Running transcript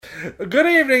Good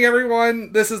evening,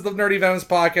 everyone. This is the Nerdy Venoms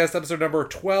podcast, episode number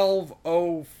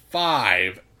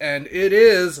 1205, and it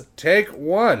is take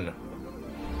one.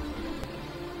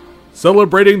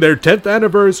 Celebrating their 10th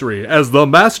anniversary as the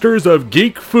Masters of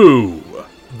Geek Fu,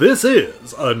 this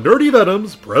is a Nerdy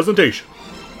Venoms presentation.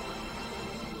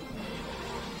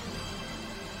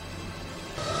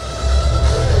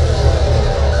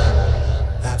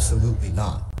 Absolutely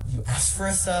not. You asked for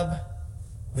a sub,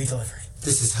 we delivered.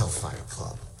 This is Hellfire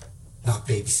Club, not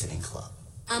Babysitting Club.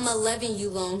 I'm 11, you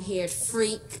long-haired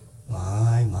freak.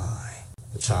 My.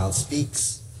 The child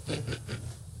speaks.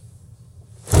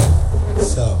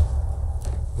 So,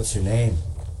 what's your name,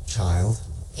 child?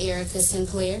 Erica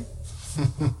Sinclair.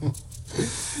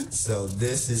 So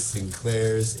this is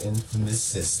Sinclair's infamous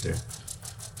sister.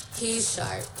 He's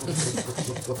sharp.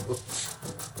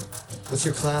 What's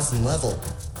your class and level?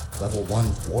 Level 1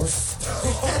 dwarf?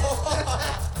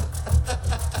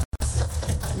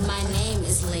 My name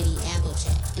is Lady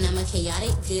Applejack, and I'm a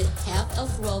chaotic good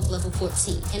half-elf rogue level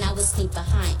 14, and I will sneak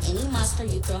behind any monster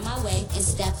you throw my way and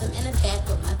stab them in the back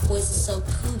with my poison so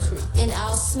cuckoo. And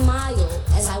I'll smile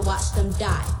as I watch them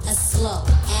die, a slow,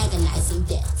 agonizing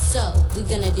death. So, we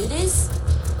gonna do this?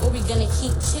 Or we gonna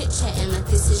keep chit-chatting like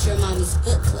this is your mommy's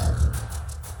book club?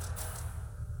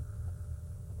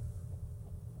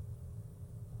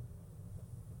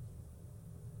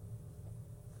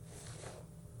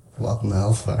 Welcome to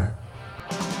Hellfire.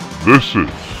 This is the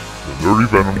Nerdy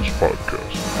Venoms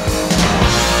podcast.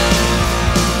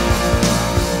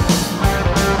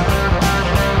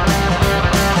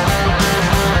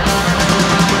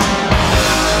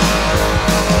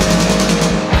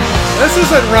 This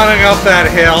isn't running up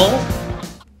that hill.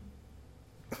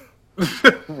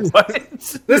 What?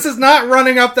 This is not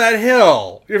running up that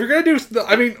hill. If you're gonna do,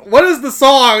 what is the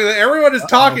song that everyone is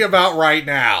talking about right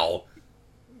now?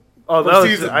 Oh, that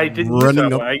was, I didn't use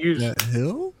that one. I used that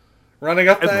hill? Running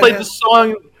up that I played hill? the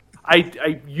song.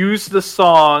 I used the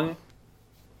song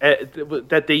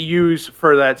that they use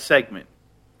for that segment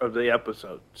of the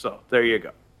episode. So there you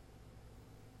go.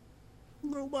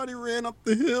 Nobody ran up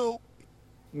the hill.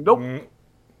 Nope.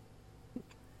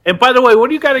 And by the way, what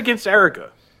do you got against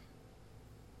Erica?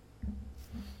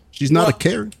 She's not a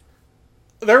Karen.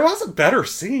 There was a better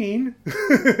scene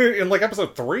in like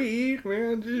episode 3.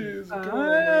 Man, jeez.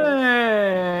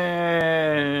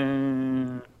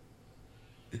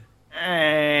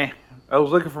 I was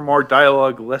looking for more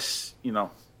dialogue, less,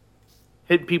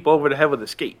 hit people over the head with a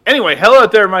skate. Anyway, hello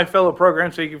out there, my fellow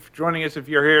programs. Thank you for joining us. If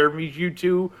you're here, it means you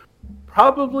two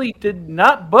probably did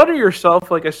not butter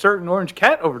yourself like a certain orange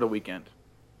cat over the weekend.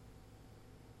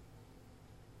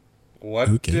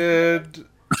 What did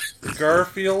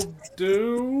Garfield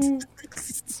do?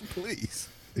 Please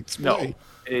explain. No,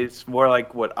 it's more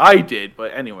like what I did.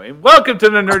 But anyway, welcome to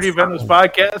the Nerdy Venoms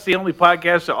podcast, the only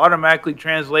podcast to automatically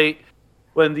translate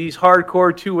when these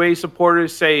hardcore two-way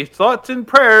supporters say thoughts and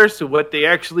prayers to what they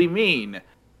actually mean.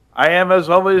 I am, as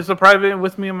always, the private, and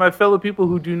with me and my fellow people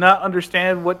who do not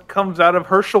understand what comes out of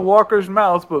Herschel Walker's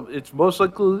mouth, but it's most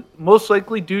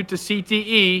likely due to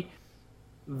CTE.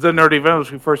 The Nerdy Venoms.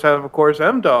 We first have, of course,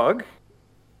 M-Dog.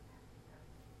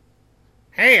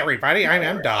 Hey, everybody, I'm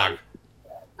M-Dog.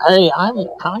 Hey,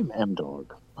 I'm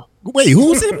M-Dog. Wait,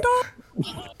 who's M-Dog?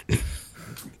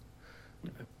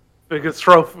 We could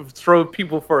throw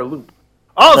people for a loop.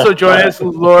 Also joining us,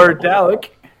 Lord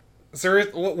Dalek. Serious?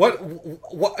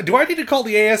 What? Do I need to call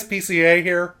the ASPCA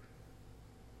here?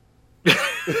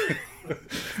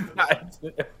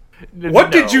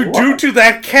 What did you do to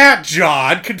that cat,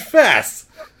 John? Confess.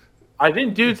 I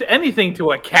didn't do anything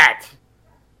to a cat.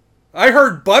 I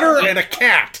heard butter and a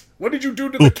cat. What did you do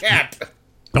to the cat?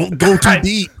 Don't go too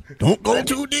deep. Don't go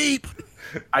too deep.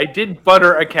 I did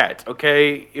butter a cat,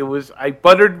 okay? I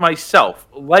buttered myself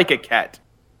like a cat.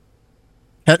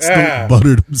 Cats don't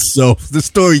butter themselves. The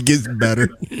story gets better.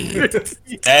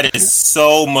 That is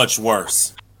so much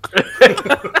worse.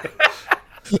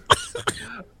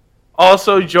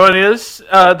 Also joining us,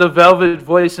 the velvet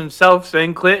voice himself,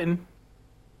 St. Clinton.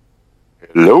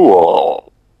 Hello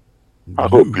all. I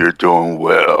hope you're doing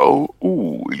well.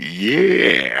 Ooh,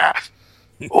 yeah.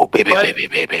 Oh, baby.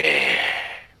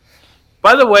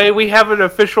 By the way, we have an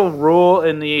official rule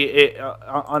in the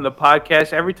on the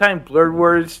podcast. Every time Blurred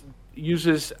Words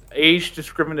uses age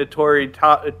discriminatory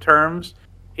terms,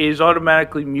 he is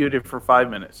automatically muted for 5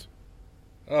 minutes.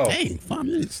 Oh, dang, 5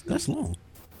 minutes. That's long.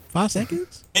 5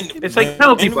 seconds? It's like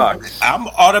penalty box. I'm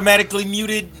automatically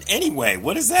muted anyway.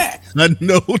 What is that?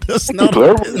 No, that's not.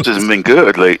 Blur Words hasn't been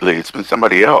good lately. It's been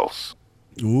somebody else.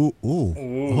 Ooh.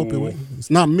 I hope it's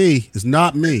not me. It's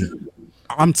not me.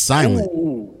 I'm silent.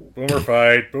 Boomer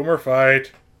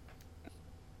fight.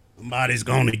 Somebody's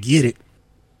gonna get it.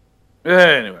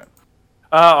 Anyway.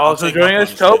 Also take my joining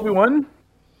us, punishment. Toby One.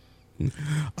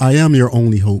 I am your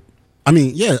only hope. I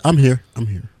mean, yeah, I'm here.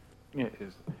 Yes.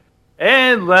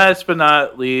 And last but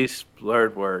not least,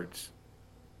 Blurred Words.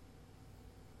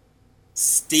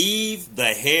 Steve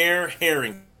the Hair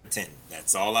Harrington.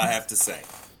 That's all I have to say.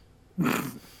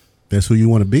 That's who you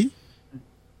want to be?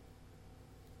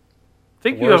 I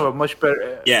think you have a much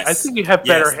better. Yes. I think you have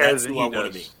better hair that's than who he I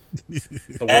want to does. be.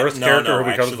 The worst character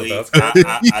who becomes actually, the best character.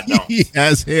 I don't. He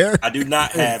has hair. I do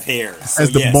not have hair. So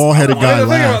As the yes, bald-headed guy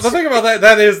laughs. The thing about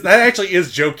that actually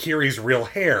is Joe Keery's real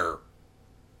hair.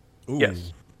 Ooh.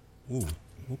 Yes. Ooh.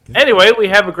 Okay. Anyway, we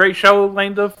have a great show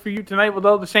lined up for you tonight with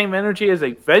all the same energy as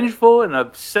a vengeful and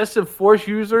obsessive force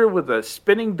user with a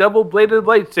spinning double-bladed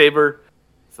lightsaber.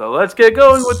 So let's get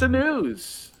going with the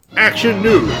news. Action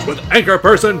news with anchor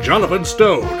person Jonathan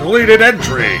Stowe. Deleted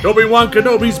entry. Obi-Wan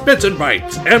Kenobi's bits and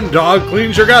bites. M-Dog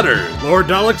cleans your gutters. Lord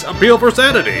Dalek's appeal for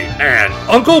sanity. And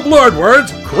Uncle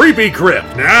Bloodward's creepy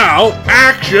crypt. Now,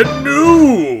 action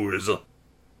news.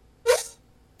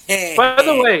 By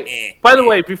the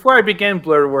way, before I begin,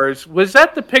 Blurred Words, was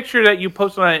that the picture that you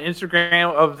posted on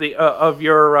Instagram of the of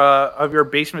your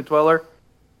basement dweller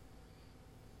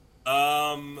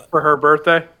for her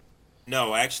birthday?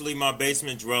 No, actually, my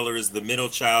basement dweller is the middle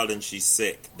child, and she's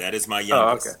sick. That is my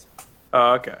youngest.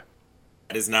 Oh, okay.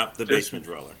 That is not the basement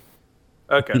dweller.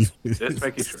 Okay, just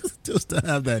making sure. Just to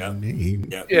have that name.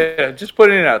 Yep. Yeah, just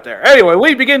putting it out there. Anyway,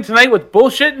 we begin tonight with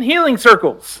bullshit and healing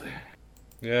circles.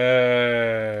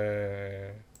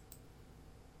 Yay.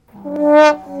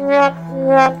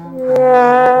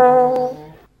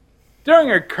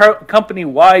 During a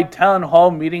company-wide town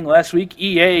hall meeting last week,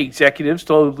 EA executives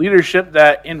told leadership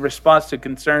that in response to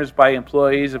concerns by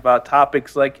employees about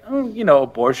topics like,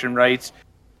 abortion rights,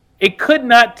 it could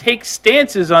not take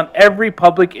stances on every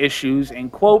public issues,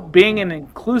 and, quote, being an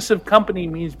inclusive company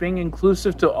means being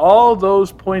inclusive to all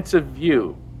those points of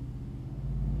view.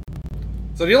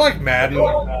 So do you like Madden?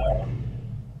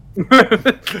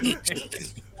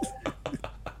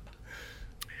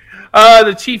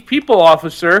 The chief people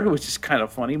officer, which is kind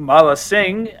of funny, Mala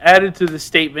Singh, added to the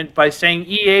statement by saying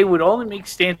EA would only make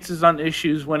stances on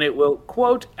issues when it will,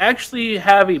 quote, actually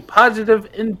have a positive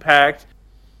impact,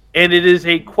 and it is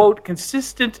a, quote,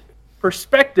 consistent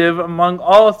perspective among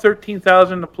all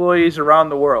 13,000 employees around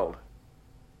the world.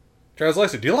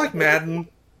 Translation, do you like Madden?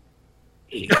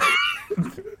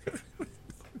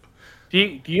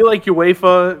 Do you like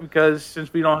UEFA? Because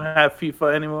since we don't have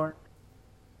FIFA anymore.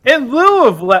 In lieu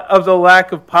of the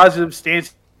lack of positive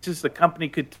stances the company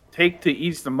could take to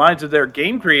ease the minds of their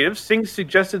game creatives, Singh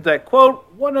suggested that,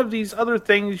 quote, one of these other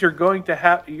things you're going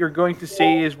to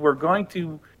see is we're going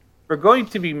to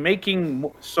be making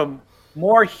some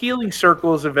more healing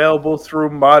circles available through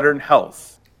modern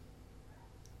health.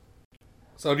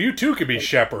 So you too can be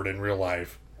Shepard in real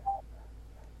life.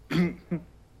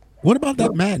 What about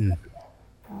that Madden?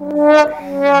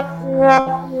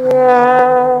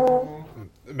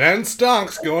 Madden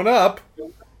stonks going up.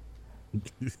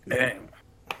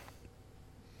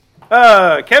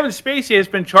 Kevin Spacey has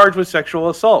been charged with sexual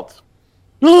assault.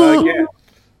 Again.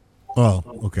 Oh,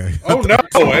 okay. Oh no!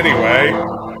 Anyway,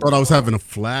 I thought I was having a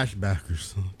flashback or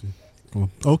something.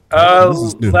 This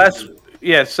is new.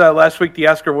 Last week the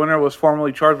Oscar winner was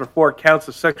formally charged with 4 counts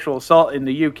of sexual assault in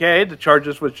the UK. The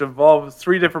charges, which involved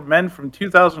 3 different men from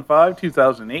 2005,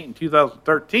 2008, and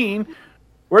 2013,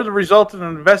 were the result of an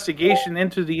investigation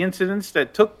into the incidents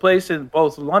that took place in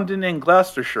both London and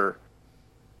Gloucestershire.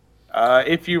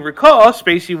 If you recall,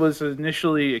 Spacey was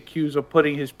initially accused of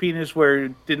putting his penis where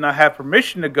it did not have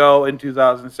permission to go in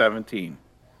 2017.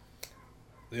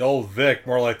 the old Vic,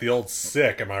 more like the old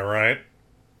Sick. Am I right?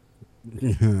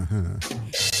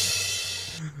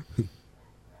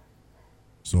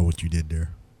 So what you did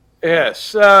there?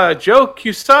 Yes, Joe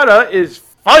Quesada is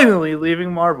finally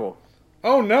leaving Marvel.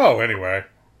 Oh no! Anyway.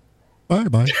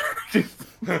 Bye.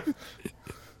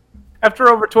 After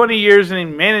over 20 years in a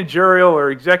managerial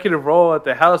or executive role at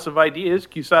the House of Ideas,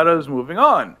 Quesada is moving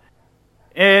on.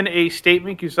 In a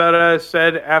statement, Quesada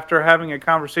said after having a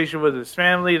conversation with his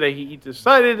family that he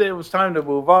decided that it was time to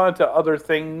move on to other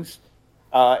things.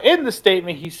 In the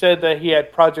statement, he said that he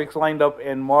had projects lined up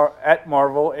at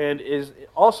Marvel and is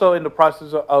also in the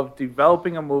process of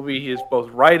developing a movie he is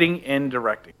both writing and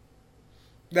directing.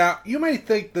 Now, you may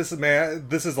think this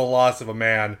is the loss of a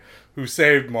man who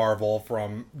saved Marvel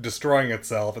from destroying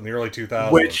itself in the early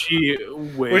 2000s.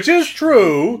 Which is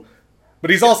true, but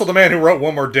he's also the man who wrote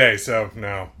One More Day, so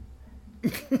no.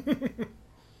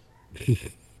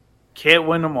 Can't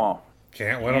win them all.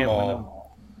 Can't win them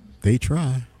all. They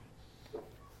try.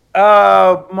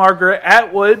 Margaret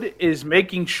Atwood is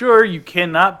making sure you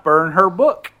cannot burn her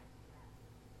book.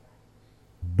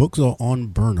 Books are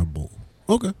unburnable.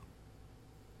 Okay.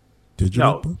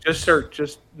 Digital book? Just her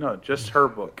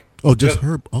book. Oh, just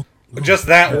her. Oh. Just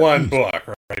that one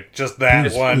book, right? Just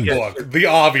that one book. The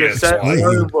obvious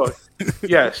one. Book.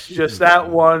 Yes, just that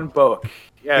one book.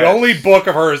 Yes. The only book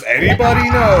of hers anybody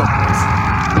knows.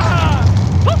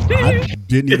 I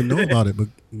didn't even know about it, but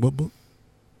what book?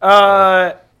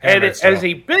 And as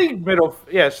a big middle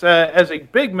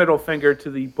finger to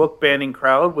the book banning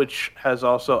crowd, which has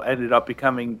also ended up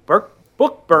becoming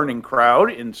book burning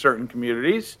crowd in certain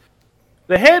communities.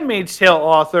 The Handmaid's Tale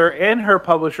author and her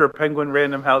publisher, Penguin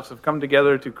Random House, have come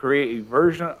together to create a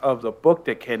version of the book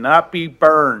that cannot be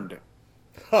burned.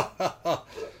 You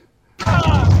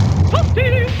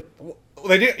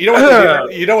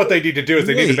know what they need to do is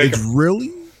they need to make it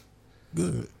really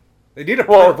good. They need to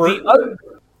go ahead.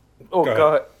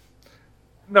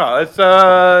 No, it's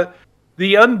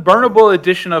the unburnable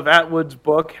edition of Atwood's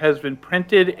book has been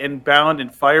printed and bound in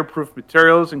fireproof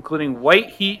materials, including white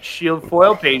heat shield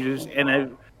foil pages and a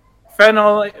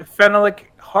phenolic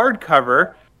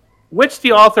hardcover, which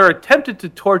the author attempted to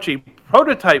torch a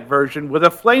prototype version with a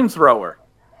flamethrower.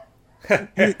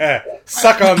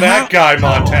 Suck on that guy,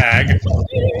 Montag.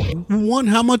 One,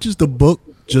 how much is the book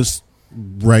just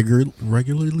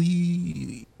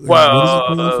regularly?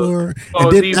 Well,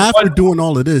 and then after doing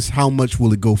all of this, how much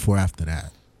will it go for after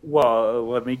that? Well,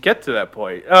 let me get to that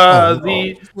point.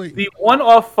 The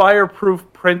one-off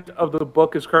fireproof print of the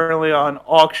book is currently on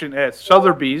auction at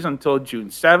Sotheby's until June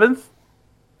 7th.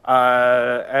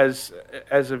 As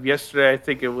of yesterday, I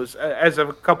think it was. As of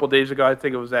a couple days ago, I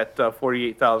think it was at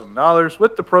 $48,000,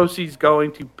 with the proceeds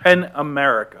going to PEN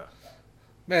America.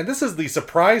 Man, this is the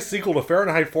surprise sequel to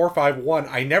Fahrenheit 451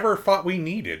 I never thought we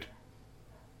needed.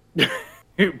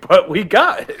 But we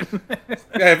got it.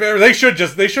 Yeah, they should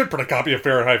put a copy of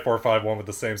Fahrenheit 451 with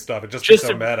the same stuff. It'd just be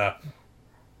so meta.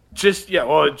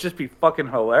 It'd just be fucking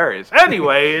hilarious.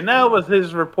 Anyway, and now with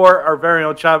his report, our very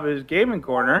own Chavez Gaming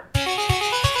Corner.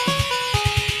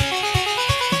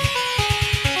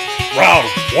 Round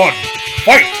 1,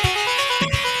 fight!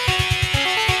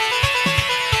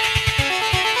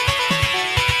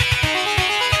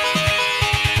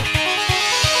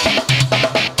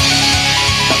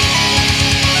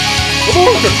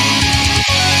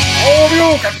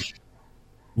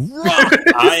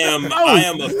 I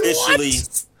am officially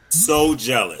so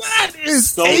jealous. That is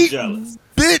so jealous.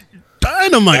 Bit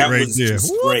dynamite that right was there.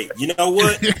 Just great. You know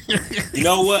what?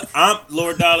 I'm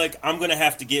Lord Dalek. I'm gonna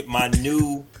have to get my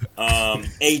new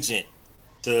agent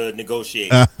to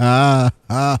negotiate. You need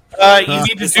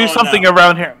to do something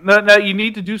around here. No, you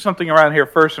need to do something around here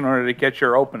first in order to get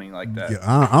your opening like that. Yeah,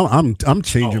 I'm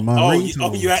changing my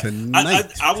ringtone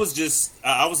tonight.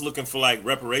 I was looking for like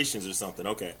reparations or something.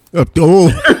 Okay.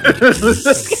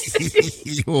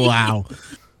 Wow.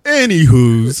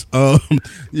 Anywho's,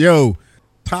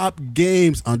 top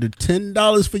games under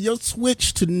 $10 for your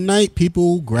Switch tonight.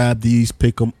 People, grab these,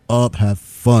 pick them up, have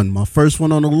fun. My first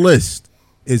one on the list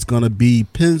is going to be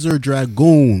Panzer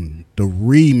Dragoon, the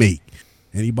remake.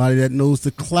 Anybody that knows the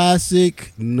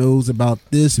classic knows about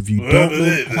this. If you don't know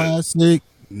the classic,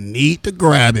 need to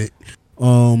grab it.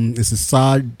 It's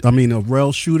a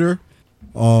rail shooter.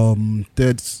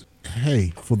 That's,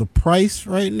 hey, for the price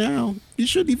right now, you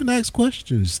shouldn't even ask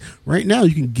questions. Right now,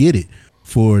 you can get it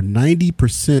for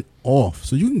 90% off.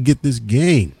 So you can get this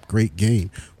game, great game,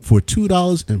 for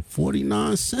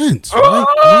 $2.49.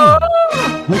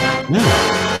 Right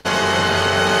now.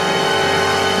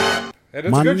 It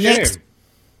is a good game.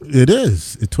 It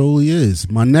is. It totally is.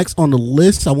 My next on the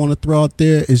list I want to throw out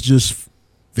there is just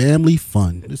family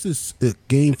fun. This is a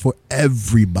game for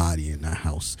everybody in the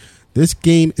house. This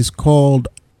game is called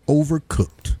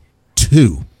Overcooked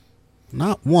 2.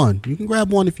 Not 1. You can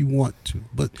grab 1 if you want to,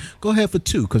 but go ahead for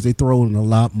 2 because they throw in a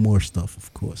lot more stuff,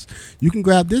 of course. You can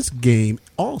grab this game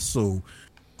also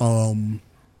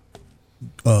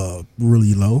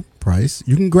really low price.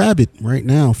 You can grab it right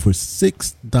now for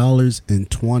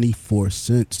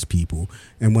 $6.24, people.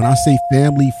 And when I say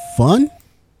family fun,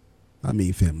 I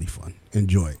mean family fun.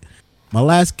 Enjoy it. My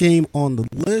last game on the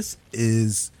list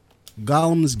is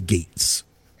Golem's Gates.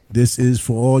 This is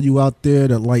for all you out there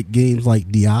that like games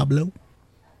like Diablo.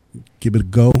 Give it a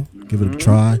go. Give it a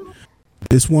try.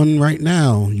 This one right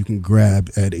now you can grab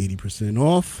at 80%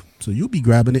 off. So you'll be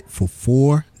grabbing it for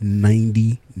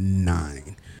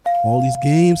 $4.99. All these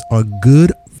games are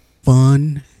good,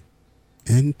 fun,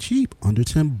 and cheap. Under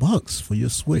 $10 for your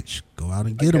Switch. Go out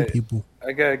and get them, people.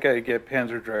 I gotta get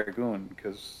Panzer Dragoon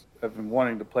because I've been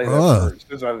wanting to play that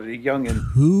since I was a youngin.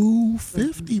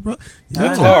 $250, bro.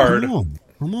 That's hard.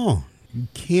 Come on. You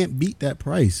can't beat that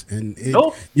price. And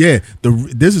Nope. Yeah,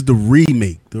 this is the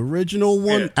remake. The original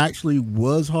one actually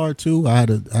was hard too. I had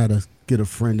to get a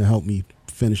friend to help me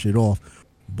finish it off,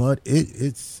 but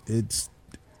it's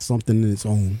something in its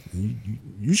own.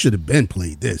 You should have been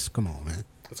played this. Come on, man.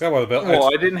 It's got one of the best. Well,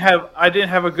 I didn't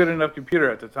have a good enough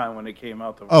computer at the time when it came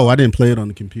out. Oh, I didn't play it on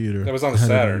the computer. It was on the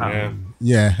Saturn,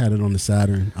 Yeah, I had it on the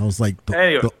Saturn. I was like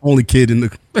the only kid in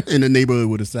the neighborhood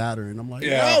with a Saturn. I'm like,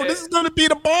 yo, this is gonna be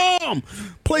the bomb.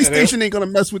 PlayStation ain't gonna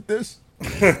mess with this.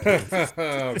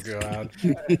 Oh God.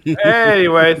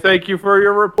 Anyway, thank you for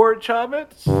your report,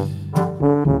 Chavez.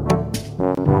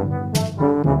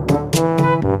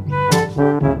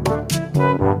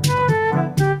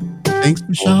 Thanks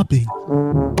for shopping.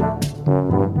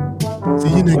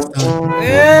 See you next time.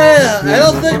 Yeah, I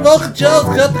don't think Mocha Joe's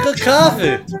got the good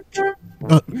coffee.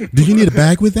 Do you need a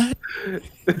bag with that?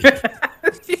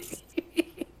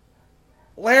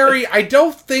 Larry, I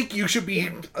don't think you should be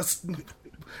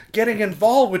getting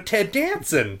involved with Ted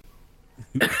Danson.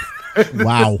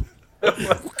 Wow.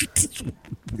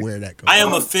 Where that goes? I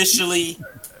am officially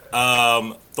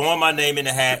throwing my name in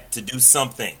the hat to do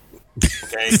something.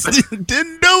 Okay.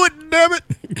 Didn't do it, damn it.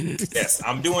 Yes,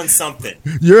 I'm doing something.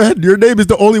 Your name is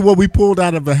the only one we pulled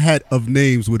out of a hat of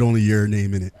names with only your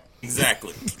name in it.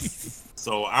 Exactly.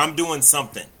 So I'm doing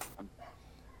something.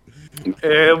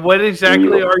 What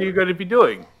exactly are you going to be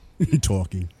doing?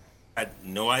 Talking. I had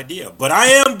no idea, but I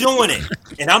am doing it,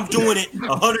 and I'm doing it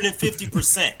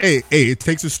 150%. Hey, it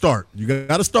takes a start. You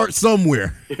got to start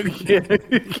somewhere.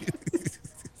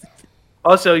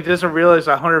 Also, he doesn't realize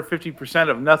 150%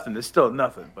 of nothing is still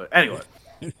nothing. But anyway.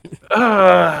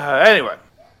 Anyway.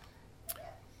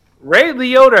 Ray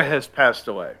Liotta has passed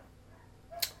away.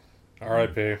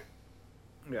 R.I.P.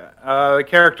 Yeah. The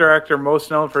character actor most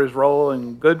known for his role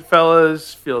in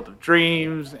Goodfellas, Field of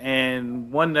Dreams,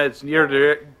 and one that's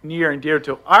near and dear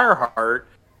to our heart,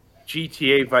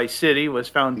 GTA Vice City, was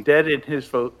found dead in his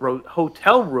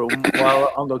hotel room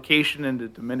while on location in the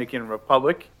Dominican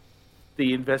Republic.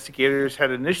 The investigators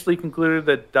had initially concluded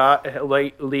that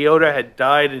Liotta had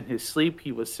died in his sleep.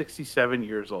 He was 67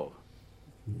 years old.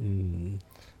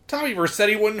 Tommy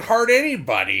Vercetti wouldn't hurt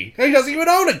anybody. He doesn't even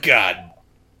own a gun.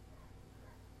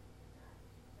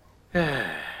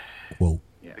 Whoa.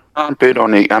 Yeah. The bid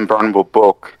on the unburnable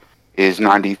book is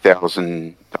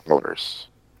 $90,000.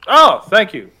 Oh,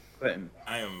 thank you, Clinton.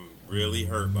 I am really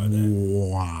hurt by that.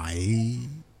 Why?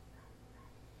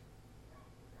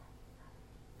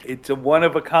 It's a one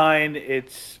of a kind.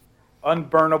 It's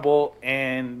unburnable,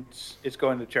 and it's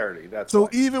going to charity. That's so why.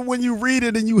 Even when you read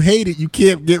it and you hate it, you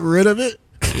can't get rid of it.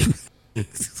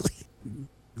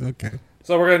 Okay.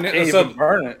 So we're gonna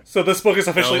burn it. So this book is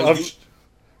officially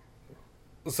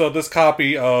So this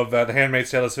copy of The Handmaid's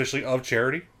Tale is officially of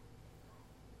charity.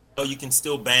 Oh, you can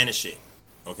still banish it.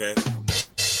 Okay.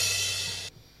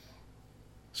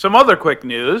 Some other quick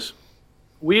news: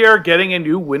 we are getting a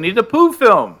new Winnie the Pooh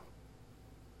film.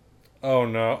 Oh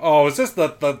no! Oh, is this the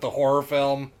horror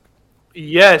film?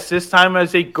 Yes, this time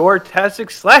as a gore-tastic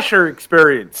slasher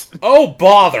experience. Oh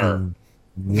bother!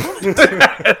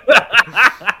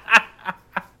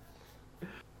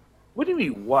 What do you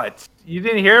mean? What? You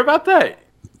didn't hear about that?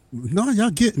 No,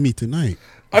 y'all getting me tonight.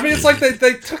 I mean, it's like they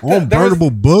took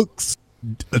unburnable books,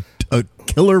 a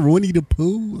killer Winnie the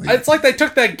Pooh. It's like they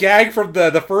took that gag from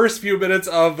the first few minutes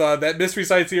of that Mystery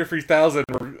Science Theater 3000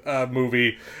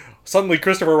 movie. Suddenly,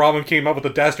 Christopher Robin came up with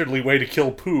a dastardly way to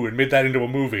kill Pooh and made that into a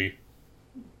movie.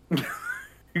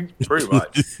 Pretty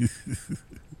much.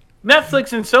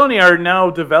 Netflix and Sony are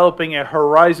now developing a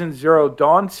Horizon Zero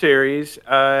Dawn series,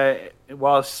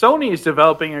 while Sony is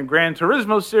developing a Gran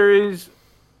Turismo series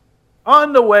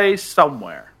on the way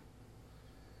somewhere.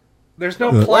 There's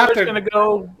no plot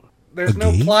to There's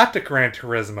no plot to Gran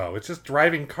Turismo. It's just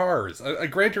driving cars. A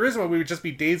Gran Turismo would just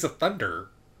be Days of Thunder.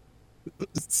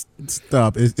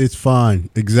 Stop. It's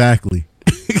fine. Exactly.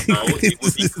 It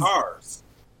would be cars.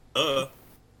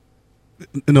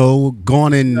 No,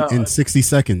 gone in 60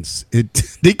 seconds.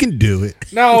 They can do it.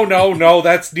 No.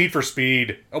 That's Need for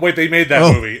Speed. Oh, wait, they made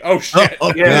that movie. Oh, shit.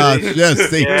 Oh, Yeah, gosh.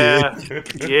 Yes, they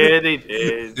did. Yeah, they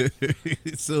did.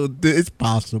 So it's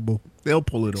possible. They'll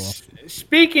pull it off.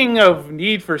 Speaking of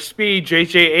Need for Speed,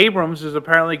 J.J. Abrams is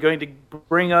apparently going to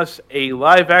bring us a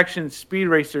live-action Speed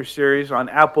Racer series on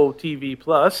Apple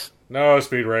TV+. No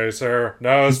Speed Racer.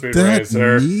 No Speed that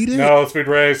Racer. needed? No Speed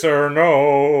Racer.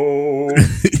 No.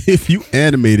 If you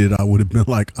animated, I would have been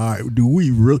like, all right, do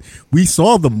we really? We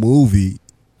saw the movie.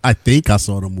 I think I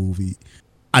saw the movie.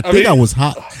 I think I was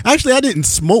hot. Actually, I didn't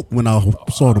smoke when I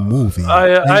saw the movie.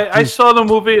 I saw the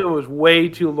movie. It was way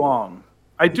too long.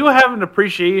 I do have an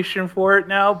appreciation for it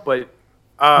now, but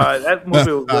that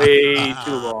movie was way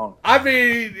too long. I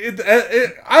mean,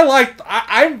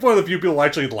 I'm one of the few people who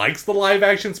actually likes the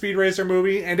live-action Speed Racer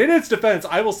movie, and in its defense,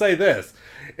 I will say this.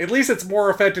 At least it's more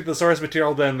effective to the source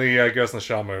material than the Ghost in the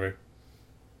Shell movie.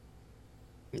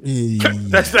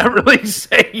 That's not really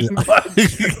saying much.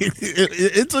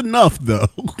 It's enough, though.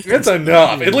 It's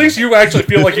enough. At least you actually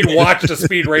feel like you watched a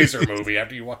Speed Racer movie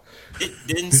after you watched.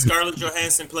 Didn't Scarlett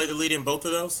Johansson play the lead in both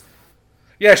of those?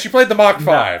 Yeah, she played the Mach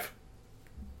 5.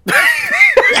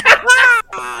 That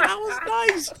was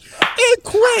nice and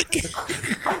quick.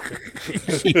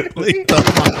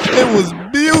 It was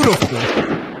beautiful.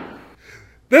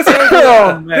 This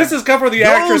is coming from the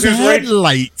actress who's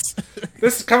headlights.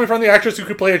 This is coming from the actress who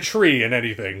could play a tree in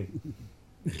anything.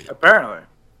 Apparently,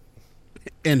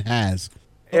 and has.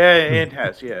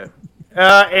 Yeah.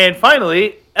 And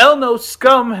finally, Elno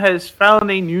Scum has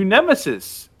found a new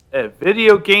nemesis, a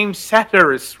video game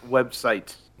satirist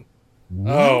website.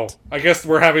 What? Oh, I guess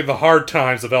we're having the hard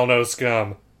times of Elno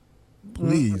Scum.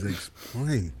 Please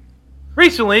explain.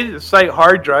 Recently, the site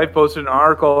Hard Drive posted an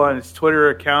article on its Twitter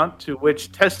account to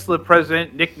which Tesla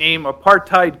president nicknamed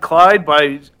Apartheid Clyde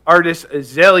by artist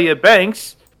Azalea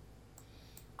Banks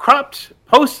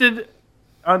posted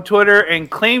on Twitter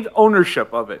and claimed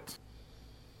ownership of it.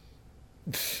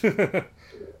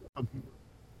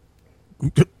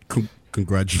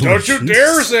 Congratulations. Don't you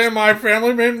dare say my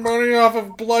family made money off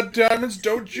of blood diamonds.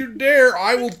 Don't you dare.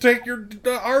 I will take your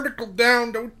article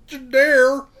down. Don't you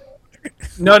dare.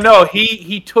 No,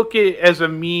 he took it as a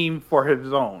meme for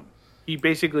his own. He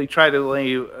basically tried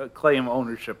to claim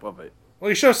ownership of it. Well,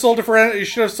 you should have sold it you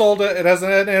should have sold it as an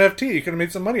NFT. You could have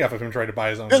made some money off of him trying to buy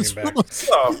his own game back.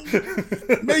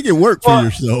 Make it work for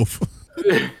yourself.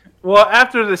 Well,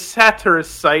 after the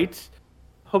satirist site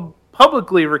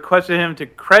publicly requested him to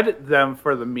credit them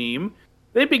for the meme,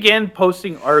 they began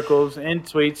posting articles and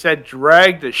tweets that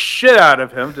dragged the shit out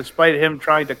of him despite him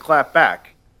trying to clap back.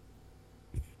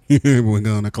 We're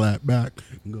gonna clap back.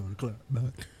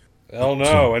 Hell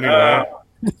no, anyway.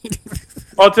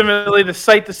 Ultimately, the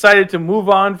site decided to move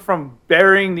on from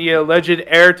burying the alleged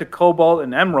heir to cobalt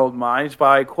and emerald mines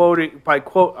by quote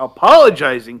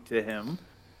apologizing to him,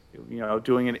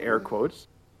 doing in air quotes,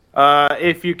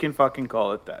 if you can fucking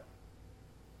call it that.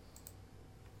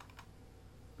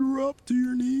 Drop to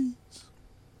your knees.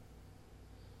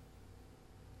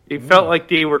 It felt like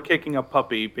they were kicking a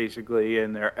puppy, basically,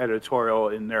 in their editorial,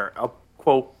 in their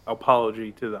quote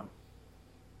apology to them.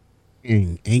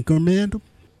 Anchorman?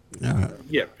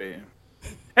 Yeah, man.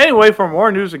 Anyway, for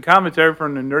more news and commentary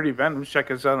from the Nerdy Venoms,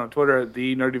 check us out on Twitter at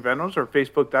the Nerdy Venoms or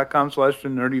Facebook.com/the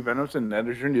Nerdy Venoms, and that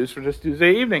is your news for this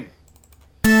Tuesday evening.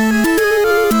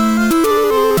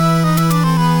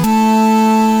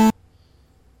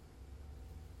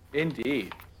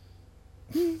 Indeed.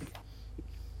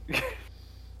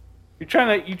 You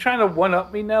trying to one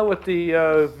up me now with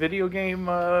the video game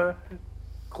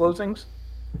closings?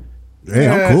 Hey,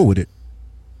 I'm cool with it.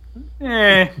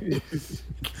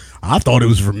 I thought it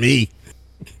was for me.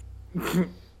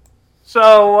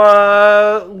 So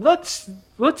let's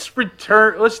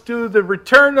do the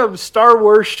return of Star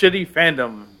Wars shitty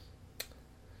fandom.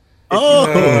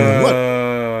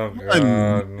 Oh,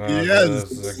 God, yes.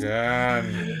 this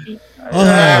again.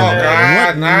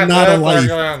 God, not a life.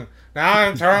 Again. Now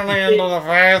I'm turning into the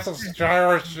face of Star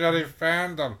Wars shitty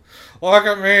fandom. Look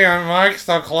at me, I'm Mike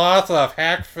Stoklasa,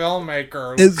 hack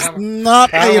filmmaker. It's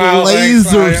not a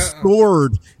laser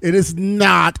sword. It is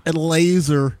not a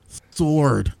laser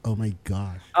sword. Oh my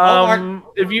gosh. Go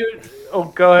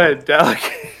ahead,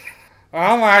 Dalek.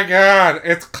 Oh my god,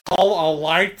 it's called a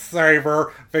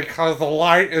lightsaber because the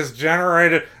light is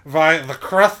generated by the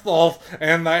crystals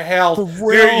and the health.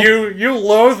 You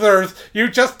losers, you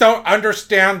just don't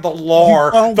understand the lore.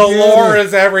 The lore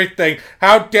is everything.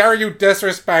 How dare you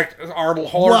disrespect our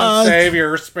Lord and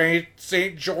Savior,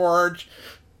 St. George?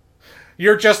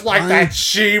 You're just like that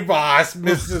she-boss,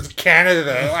 Mrs.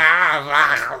 Canada.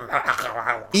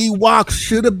 Ewoks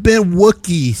should have been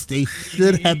Wookiees. They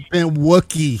should have been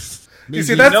Wookiees. You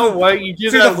see, that's what? You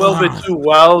do that a little bit too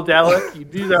well, Dalek. You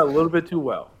do that a little bit too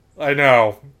well. I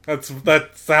know. That's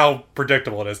how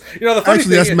predictable it is. The funny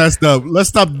Actually, that's messed up. Let's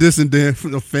stop dissing the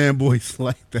fanboys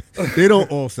like that. They don't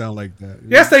all sound like that.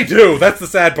 Yes, they do. That's the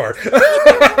sad part.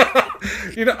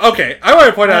 Okay, I want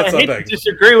to point out something. I hate to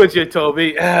disagree with you,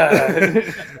 Toby.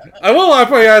 I will want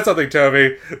to point out something,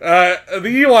 Toby.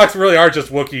 The Ewoks really are just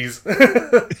Wookiees.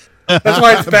 That's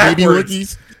why it's backwards. Baby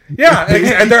Wookiees? Yeah,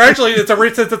 and they're actually it's a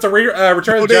Return of the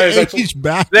Jedi. Is actually,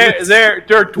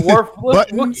 they're dwarf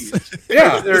Wookiees.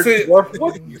 Yeah, they're dwarf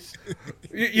Wookiees.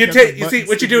 You see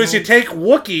what you do is you take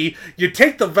Wookiee, you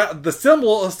take the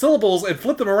syllables and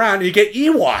flip them around, and you get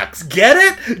Ewoks. Get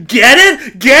it? Get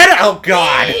it? Get it? Oh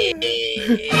God!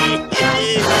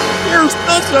 You're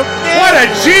such a what a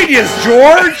genius,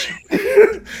 George!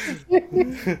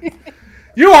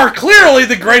 You are clearly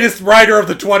the greatest writer of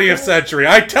the 20th century.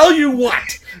 I tell you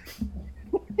what.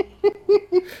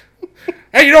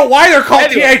 Hey, you know why they're called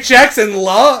THX and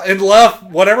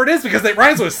love, whatever it is? Because it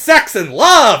rhymes with sex and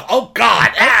love. Oh,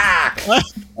 God. Ah! I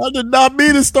did not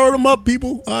mean to start them up,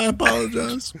 people. I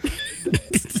apologize.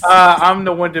 I'm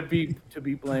the one to be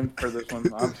blamed for this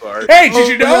one. I'm sorry. Hey, did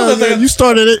you know that you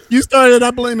started it? You started it.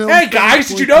 I blame him. Hey, guys,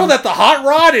 did you know that the Hot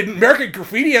Rod in American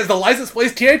Graffiti has the license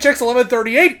plate THX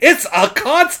 1138? It's a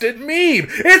constant meme.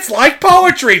 It's like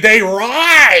poetry. They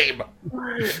rhyme.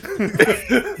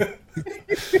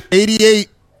 88.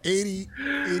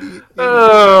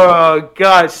 Oh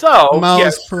God! So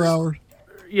miles per hour.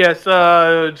 Yes,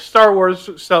 Star Wars.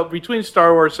 Between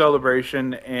Star Wars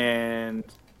Celebration and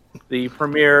the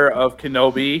premiere of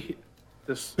Kenobi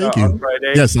this on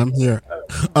Friday. Yes, I'm here.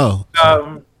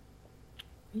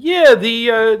 Yeah,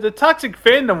 the toxic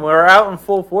fandom were out in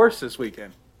full force this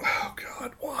weekend. Oh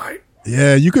God, why?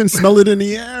 Yeah, you can smell it in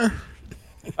the air.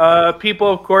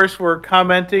 People, of course, were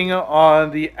commenting on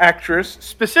the actress,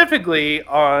 specifically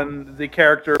on the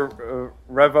character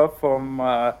Reva from,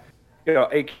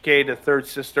 aka the third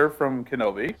sister from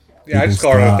Kenobi. Yeah, I just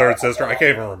call her the third sister. I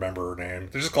can't even remember her name.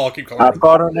 They just keep calling her. I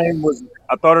thought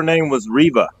her name was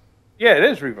Reva. Yeah, it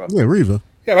is Reva. Yeah, Reva.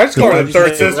 Yeah, but I just call her the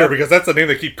third sister because that's the name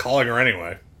they keep calling her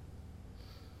anyway.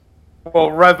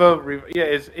 Well, Reva,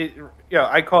 yeah,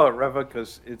 I call it Reva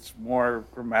because it's more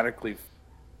grammatically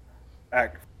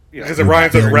because it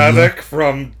rhymes with Revok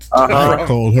from. I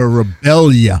call her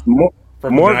Rebellia. More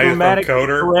grammatically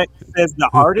correct says the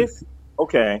artist.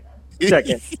 Okay,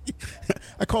 second.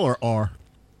 I call her R.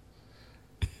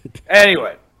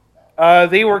 Anyway,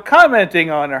 they were commenting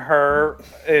on her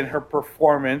and her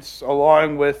performance,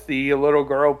 along with the little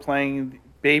girl playing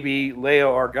baby Leia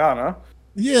Organa.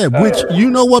 Yeah, which you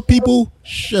know what, people?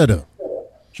 Shut up.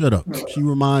 She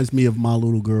reminds me of my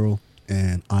little girl,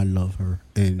 and I love her.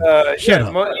 And shut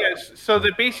up. So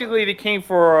they came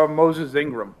for Moses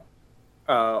Ingram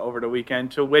over the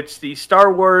weekend, to which the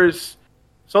Star Wars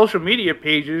social media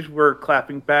pages were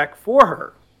clapping back for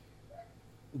her.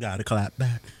 Gotta clap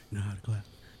back.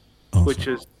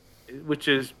 Awesome. Which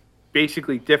is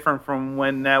basically different from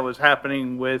when that was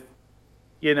happening with,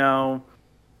 what's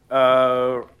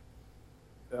her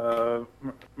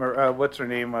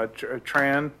name?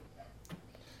 Tran,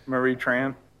 Marie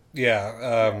Tran.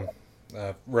 Yeah,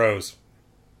 Rose.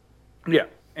 Yeah,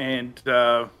 and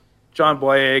John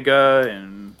Boyega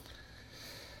and.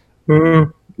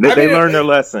 They learned their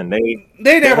lesson. They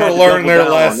never learned their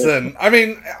lesson. I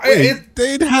mean,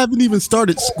 they haven't even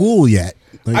started school yet.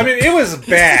 I mean, it was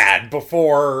bad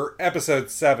before Episode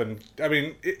 7. I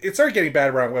mean, it started getting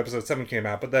bad around when Episode 7 came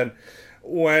out, but then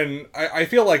when I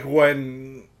feel like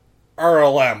when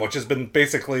RLM, which has been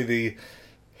basically the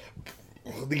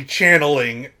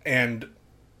channeling and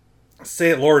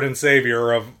Lord and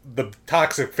Savior of the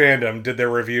toxic fandom, did their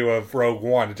review of Rogue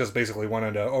One, it just basically went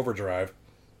into overdrive.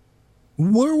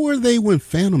 Where were they when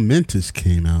Phantom Menace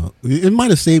came out? It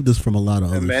might have saved us from a lot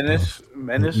of other stuff.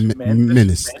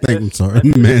 Menace. I'm sorry,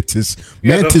 Mantis.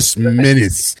 Yeah,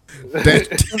 Menace.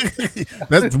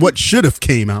 That's what should have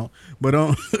came out. But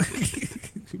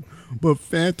but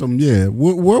Phantom, yeah.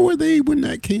 Where were they when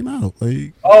that came out?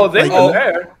 They were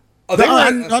there. A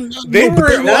lot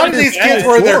of these kids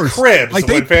were in their cribs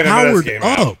when Phantom Menace came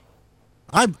out.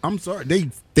 I'm sorry,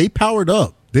 they powered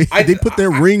up. They put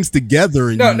their rings together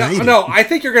and united. No. I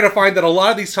think you're going to find that a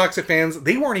lot of these toxic fans,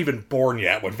 they weren't even born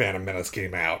yet when Phantom Menace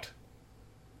came out.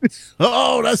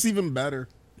 Oh, that's even better.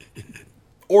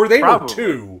 Or they were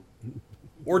 2.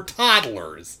 Or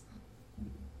toddlers.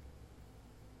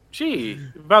 Gee,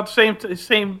 about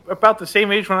the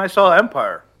same age when I saw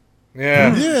Empire.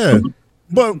 Yeah. Yeah.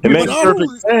 But it makes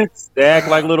perfect sense. They act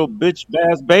like little bitch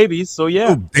ass babies, so yeah.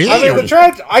 Oh, I mean, tell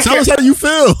us how you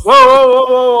feel.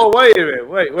 Whoa! Wait a minute!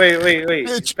 Wait!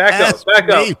 Bitch Back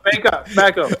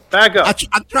up!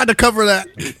 I tried to cover that.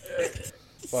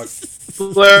 Fuck.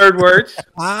 Slurred words.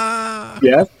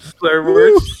 Yes. Slurred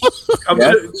words. Come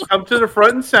to the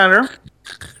front and center.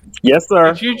 Yes,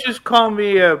 sir. Did you just call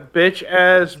me a bitch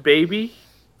ass baby?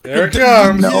 There it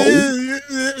comes. No.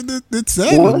 It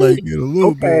sounded like it a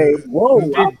little bit.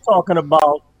 Whoa! I'm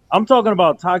talking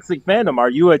about toxic fandom. Are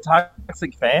you a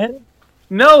toxic fan?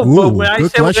 No, Ooh, but when I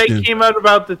good said when question. it came out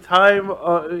about the time,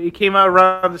 it came out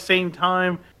around the same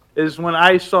time as when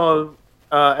I saw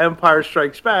Empire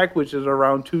Strikes Back, which is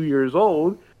around 2 years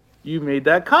old. You made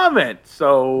that comment,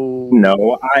 so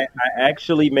No, I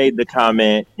actually made the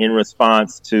comment in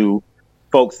response to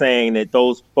folks saying that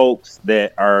those folks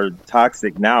that are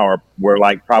toxic now were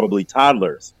like probably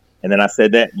toddlers. And then I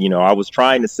said that, I was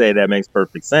trying to say that makes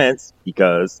perfect sense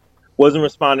because wasn't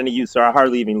responding to you, so I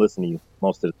hardly even listen to you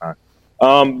most of the time.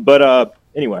 But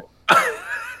anyway.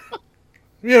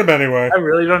 Yeah, but anyway. I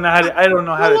really don't know how to. I don't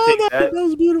know how to take that. That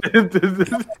was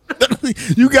beautiful.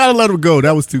 You gotta let him go.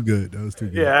 That was too good.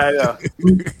 Yeah, I know.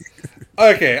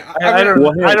 Okay, I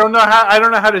don't know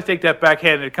how to take that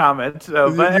backhanded comment.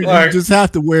 So, but you just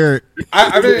have to wear it.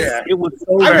 I mean, it was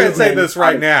so I'm gonna say this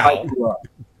right now.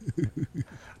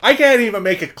 I can't even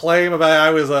make a claim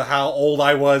about how old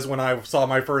I was when I saw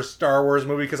my first Star Wars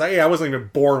movie because I wasn't even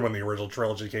born when the original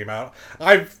trilogy came out.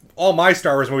 All my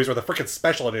Star Wars movies were the freaking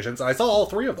special editions, and I saw all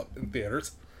 3 of them in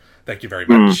theaters. Thank you very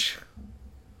much.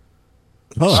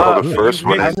 So the first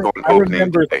one is on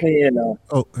opening day. Seeing,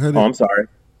 I'm sorry.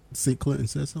 See, Clinton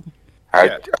said something.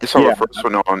 I saw the first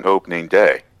one on opening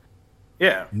day.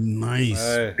 Yeah, nice.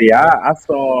 I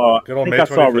saw. I think I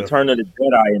saw Return of the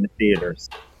Jedi in the theaters.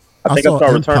 I think I saw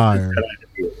Return of the Jedi in the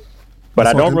theaters. But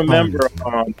I don't remember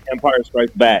Empire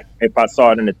Strikes Back if I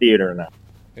saw it in the theater or not.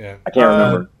 Yeah, I can't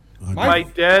remember. My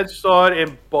dad saw it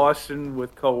in Boston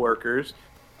with coworkers.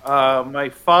 My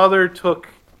father took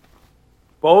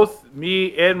both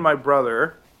me and my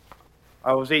brother.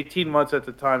 I was 18 months at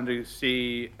the time to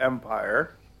see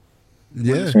Empire.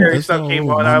 Yeah, when the scary stuff came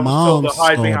on. I was told to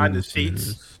hide behind the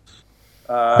seats.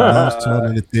 I was told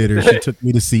in the theater. She took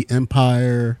me to see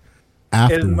Empire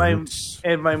afterwards.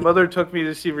 And my mother took me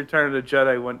to see Return of the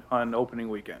Jedi on opening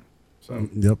weekend. So.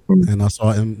 Yep, and I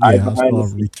saw him. Yeah, I saw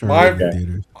Return in the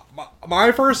theaters.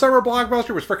 My first ever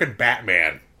blockbuster was freaking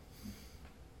Batman.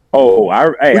 Oh,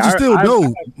 but you still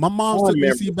know. My mom took me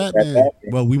to see Batman.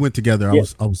 Well, we went together. Yeah.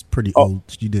 I was pretty old.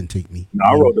 She didn't take me. No,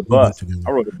 I rode the bus.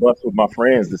 I rode the bus with my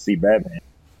friends to see Batman.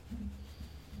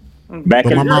 But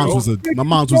my mom's was a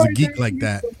geek like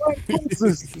that.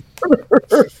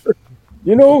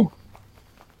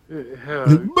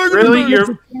 Really,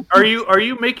 are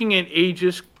you making an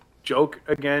ageist joke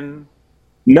again?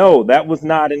 No, that was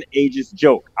not an ageist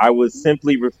joke. I was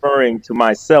simply referring to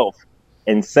myself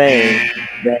and saying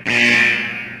that.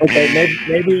 Okay,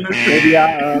 maybe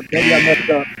I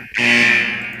messed up.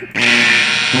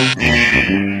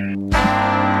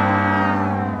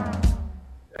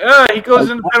 He goes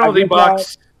in the penalty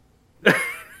box.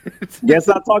 Guess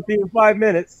I'll talk to you in 5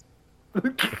 minutes.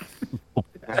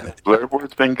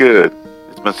 Blurboard's been good.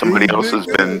 It's been somebody else has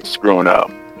been screwing up.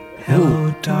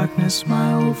 Hello, darkness,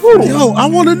 my old friend. Yo, I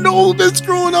want to know that's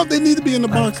screwing up. They need to be in the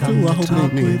box too. I hope it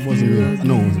ain't me. It wasn't me. I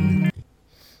know it wasn't me.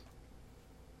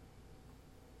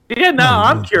 Yeah, now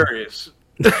I'm curious.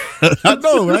 I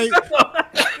know, right?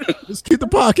 Let's keep the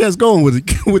podcast going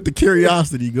with the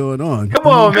curiosity going on. Come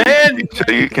on, man.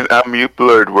 So you can unmute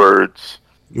blurred words.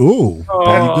 Ooh,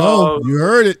 there you go. You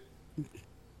heard it.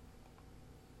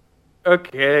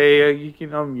 Okay, you can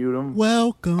unmute him.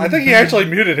 Welcome. I think he actually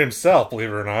muted himself, believe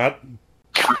it or not.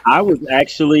 I was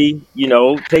actually,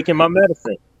 taking my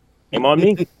medicine. Shame on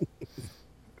me.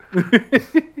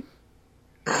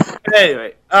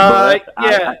 Anyway,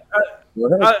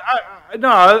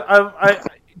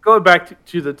 going back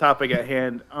to the topic at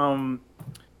hand.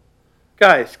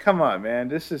 Guys, come on, man.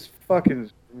 This is fucking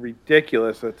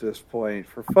ridiculous at this point.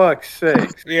 For fuck's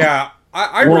sake. Yeah.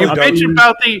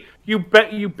 You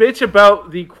bitch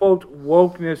about the quote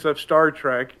wokeness of Star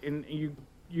Trek, and you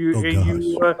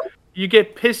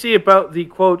get pissy about the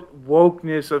quote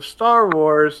wokeness of Star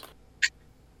Wars.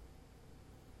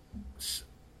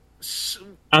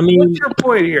 I mean, what's your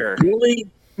point here? Really?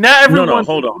 Not everyone. No,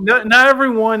 hold on. Not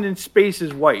everyone in space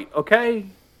is white. Okay.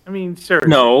 I mean, seriously.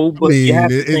 No, but you have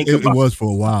to think it was for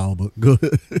a while, but good.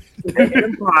 The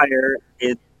Empire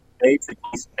is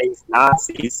basically space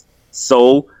Nazis.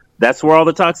 So that's where all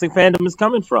the toxic fandom is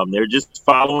coming from. They're just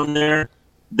following their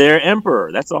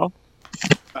emperor. That's all.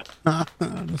 That's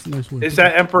a nice way. Is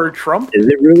that Emperor Trump? Is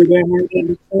it really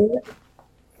that weird?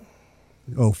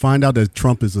 Oh, find out that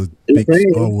Trump is a big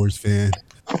Star Wars fan.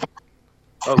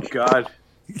 Oh God.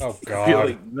 Oh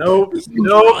God. No. They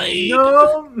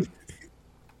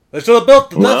should have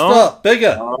built the Death Star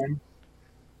bigger.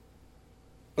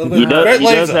 He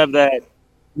does have that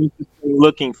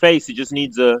looking face. He just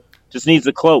needs a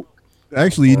cloak.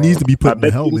 Actually, he needs to be put in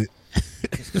a helmet.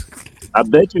 I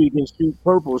bet you he can shoot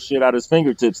purple shit out his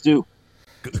fingertips too.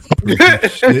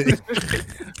 Shit.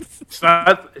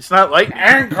 It's not like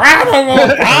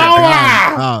incredible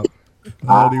power.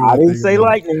 I didn't say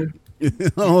lightning. I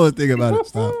don't want to think about it.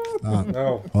 Stop.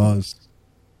 No. Pause.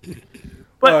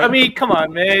 But I mean, come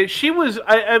on, man. She was.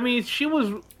 I mean, she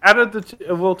was out of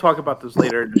the. We'll talk about this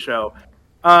later in the show.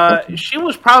 She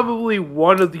was probably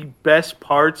one of the best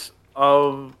parts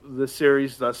of the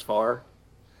series thus far.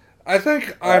 I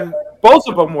think both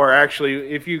of them were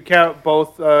actually, if you count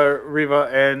both Riva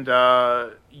and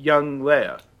young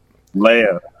Leia.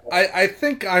 I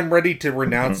think I'm ready to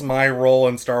renounce my role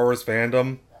in Star Wars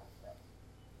fandom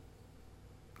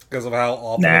because of how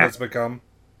awful it has become.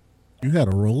 You had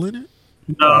a role in it?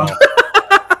 No.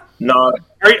 No.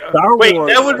 Wait,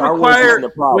 that would require.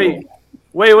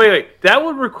 Wait. That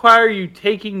would require you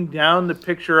taking down the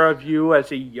picture of you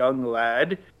as a young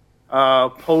lad,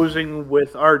 posing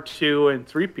with R2 and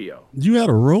 3PO. You had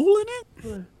a role in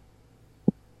it?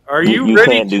 Are you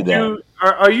ready to do?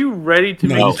 Are you ready to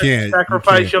make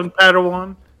sacrifice young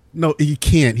Padawan? No, he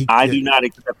can't. I do not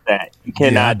accept that. You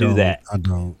cannot do that. I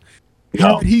don't.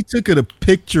 No. He took it a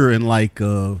picture in like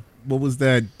what was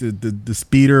that? The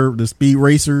speed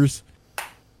racers.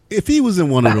 If he was in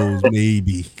one of those,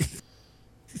 maybe.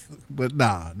 But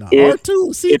nah. If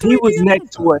R2, if he was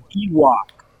next to an Ewok,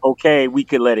 okay, we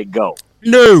could let it go.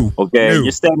 No. Okay, no,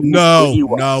 you're standing no,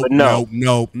 Ewok,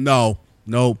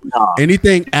 no.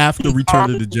 Anything after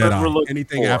Return of the Jedi.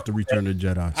 Anything after Return of the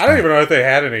Jedi. I don't even know if they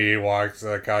had any Ewoks.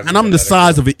 And I'm the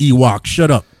size of an Ewok.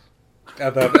 Shut up.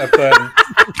 At the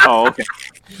oh, okay.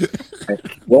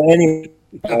 Well,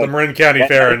 at the Marin County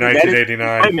Fair in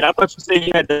 1989. I mean, I thought you said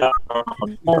you had the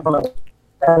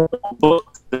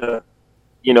books, to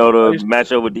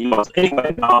match up with the Ewoks.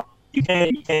 Anyway, no, you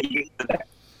can't use that.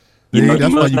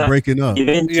 That's why you're breaking up. We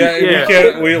can't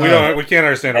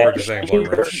understand what you're saying,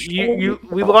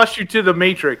 Bloodwords. We lost you to the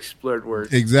Matrix,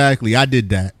 Bloodwords. Exactly, I did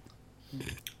that.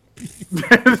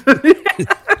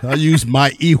 I used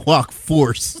my Ewok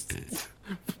force.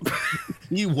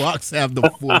 Ewoks have the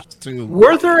force too.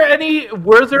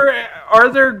 Are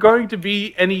there going to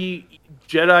be any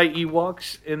Jedi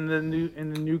Ewoks in the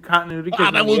new continuity?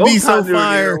 That would be so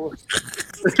fire.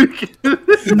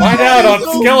 Find out on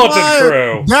Skeleton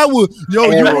Crew. That would, you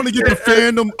want to get the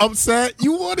fandom upset?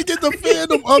 You want to get the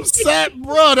fandom upset,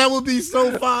 bro? That would be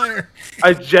so fire.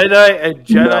 A Jedi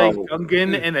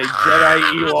Gungan and a Jedi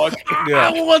Ewok. Yeah.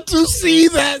 I want to see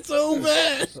that so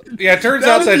bad. Yeah, it turns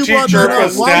out that Chief Chirp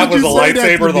was stabbed with a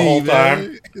lightsaber the whole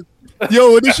time.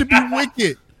 Yo, this should be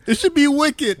wicked. It should be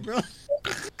wicked, bro.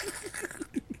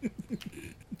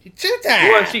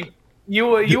 You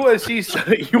want to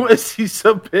see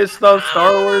some pissed off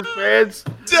Star Wars fans?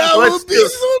 That would be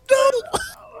so dope.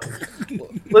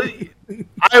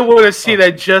 I want to see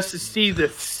that just to see the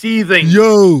seething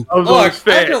of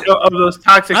those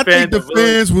toxic fans. I think the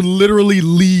fans would literally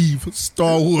leave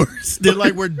Star Wars. They're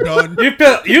like, we're done. You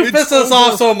pissed us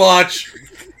off so much.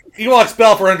 Ewoks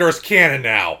Battle for Endor is canon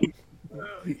now.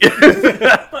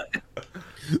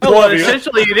 Well,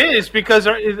 essentially it is because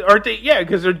aren't they? Yeah,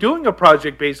 because they're doing a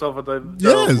project based off of the.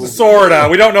 Yes, sorta.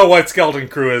 We don't know what Skeleton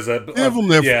Crew is. Give them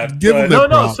their.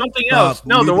 Something else.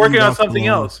 No, they're working on something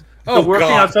else. They're working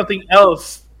on something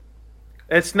else.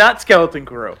 It's not Skeleton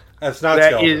Crew. That's not.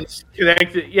 That is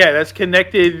connected. Yeah, that's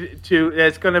connected to.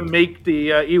 That's going to make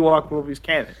the Ewok movies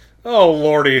canon. Oh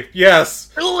lordy,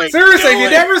 yes. Seriously, if you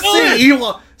never see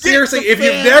Ewok. Seriously, if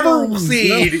you've never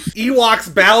seen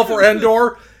Ewoks Battle for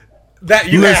Endor.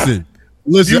 Listen.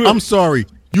 I'm sorry.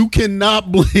 You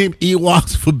cannot blame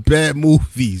Ewoks for bad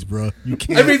movies, bro. You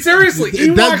can't. I mean, seriously,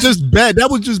 that's just bad.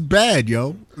 That was just bad,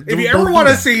 yo. If you ever want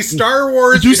to see Star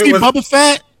Wars, did you see Boba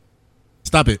Fett?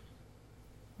 Stop it.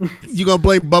 You gonna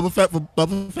blame Boba Fett for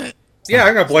Boba Fett? Yeah,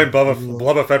 I'm gonna blame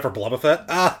Boba Fett for Boba Fett.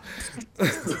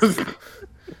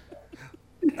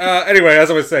 Anyway, as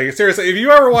I was saying, seriously, if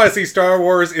you ever want to see Star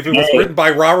Wars, if it was written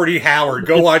by Robert E. Howard,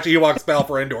 go watch Ewoks Battle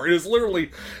for Endor. It is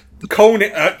literally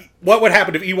Conan. What would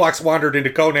happen if Ewoks wandered into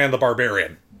Conan the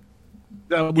Barbarian?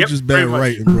 That was just bad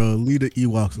writing, bro. Leave the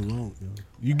Ewoks alone. Yo.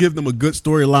 You give them a good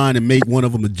storyline and make one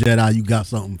of them a Jedi, you got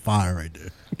something fire right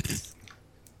there.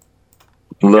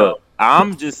 Look,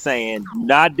 I'm just saying,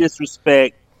 not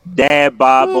disrespect Dad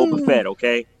Bob Boba Fett,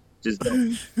 okay? Just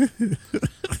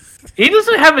he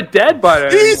doesn't have a dad bod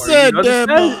anymore. He said dad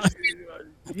bod.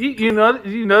 You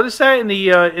notice that in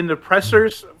the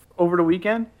pressers over the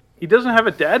weekend? He doesn't have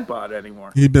a dad bod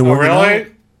anymore. He's been working really? out.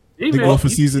 They go for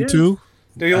season 2.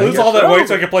 Did he lose all that weight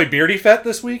so he can play Beardy Fett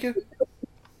this weekend?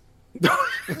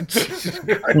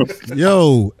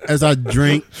 Yo, as I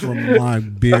drink from my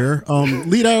beer,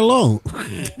 leave that alone.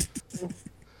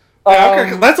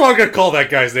 That's what I'm gonna call that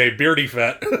guy's name, Beardy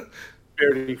Fett.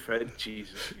 Prosperity Fed,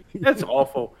 Jesus, that's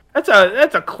awful. That's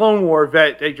a Clone War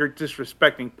vet that you're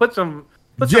disrespecting. Put some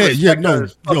respect on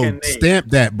his fucking name. Stamp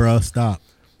that, bro. Stop.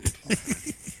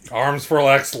 Arms for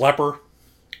Lex Leper.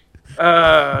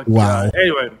 Wow. God.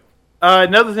 Anyway,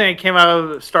 another thing that came out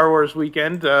of Star Wars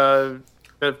weekend, the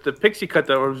pixie cut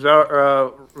that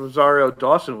Rosario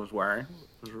Dawson was wearing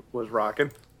was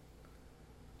rocking.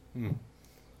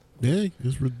 Yeah,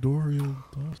 it's Rosario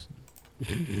Dawson.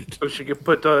 So she could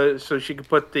put the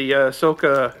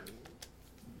Ahsoka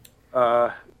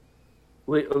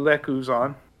Lekus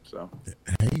on. So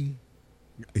hey,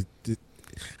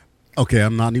 okay,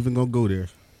 I'm not even gonna go there.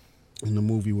 In the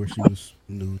movie where she was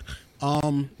nude.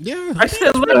 Yeah. I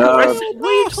said, what are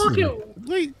you talking?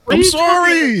 Wait, I'm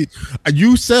sorry.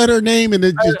 You said her name and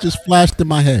it just flashed in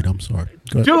my head. I'm sorry.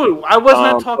 Dude, I was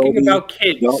not talking about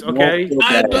kids, okay?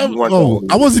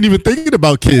 I wasn't even thinking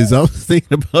about kids. I was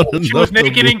thinking about she was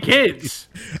naked in Kids.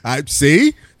 I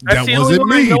see. That wasn't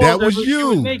me. That was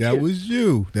you. That was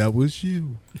you. That was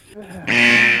you.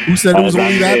 Who said it was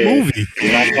only that movie?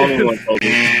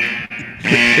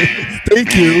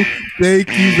 Thank you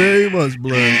very much,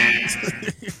 Blood.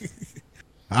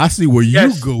 I see where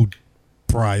you go,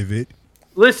 Private.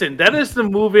 Listen, that is the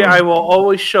movie I will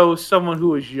always show someone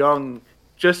who is young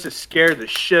just to scare the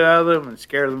shit out of them and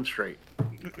scare them straight.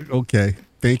 Okay,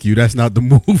 thank you. That's not the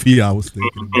movie I was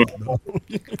thinking about. No.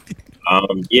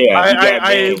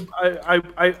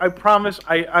 I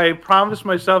promise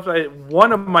myself that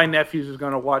one of my nephews is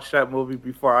going to watch that movie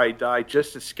before I die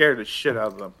just to scare the shit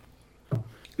out of them.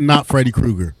 Not Freddy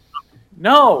Krueger.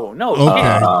 No.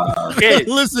 Okay. Kids.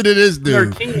 Listen to this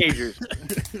dude.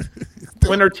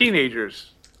 When they're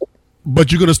teenagers.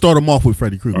 But you're going to start them off with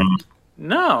Freddy Krueger.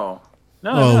 No.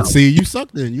 See, you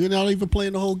suck then. You're not even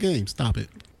playing the whole game. Stop it.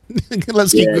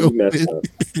 Let's keep going.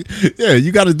 Yeah,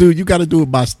 you got to do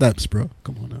it by steps, bro.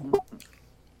 Come on now.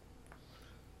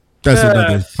 That's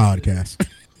another podcast.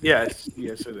 Yes,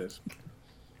 it is.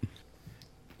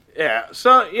 Yeah.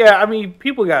 So I mean,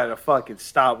 people got to fucking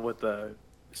stop with that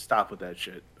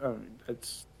shit. I mean,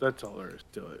 that's all there is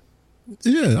to it.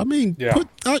 Yeah, I mean,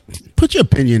 put your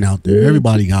opinion out there.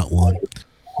 Everybody got one,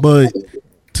 but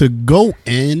to go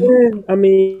in, I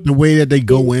mean, the way that they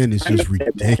go in is just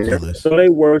ridiculous. So they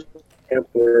worship the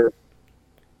Emperor.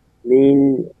 I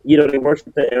mean, they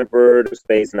worship the Emperor, the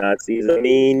space Nazis. I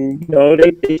mean,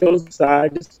 they chose a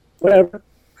side, just whatever.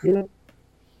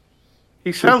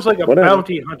 He sounds like a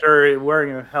bounty hunter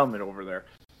wearing a helmet over there.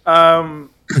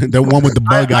 The one with the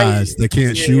bug eyes that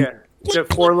can't shoot. Is it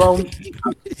Forlome?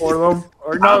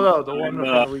 Or no, the one.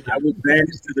 I was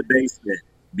banished to the basement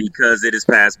because it is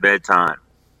past bedtime,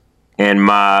 and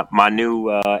my new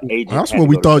agent. That's where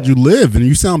we thought you lived, and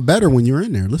you sound better when you're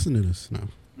in there. Listen to this now.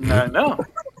 No.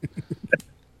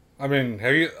 I mean,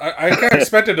 have you? I kind of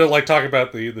expected to talk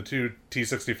about the two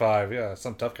T-65. Yeah,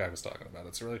 some tough guy was talking about it.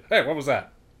 It's really. Hey, what was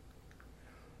that?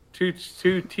 Two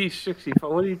T-65.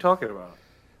 What are you talking about?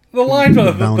 The line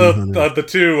of the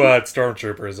two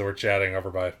stormtroopers that were chatting over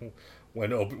by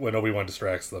when Obi-Wan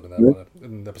distracts them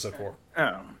in episode 4.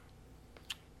 Oh.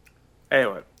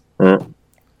 Anyway,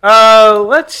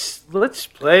 let's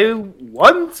play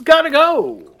One's Gotta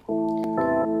Go.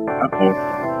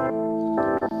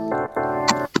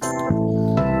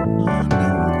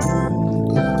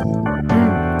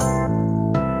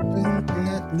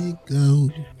 Let me go.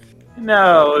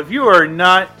 No, if you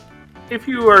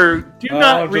do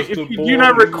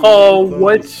not recall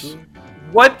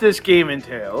what this game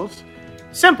entails,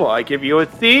 simple. I give you a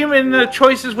theme and the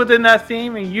choices within that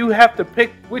theme, and you have to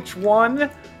pick which one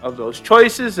of those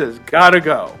choices has gotta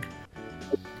go.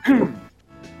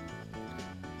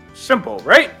 Simple,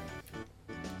 right?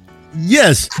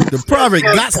 Yes, the project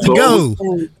got to go.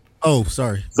 Oh,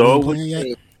 sorry. So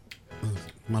yet? Oh,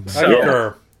 my bad. I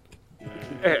concur.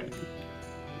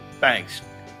 Thanks,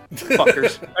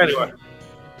 fuckers. Anyway,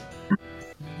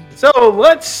 so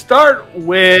let's start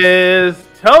with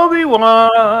Toby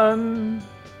one.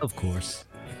 Of course.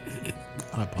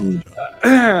 I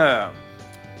apologize.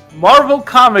 Marvel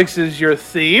Comics is your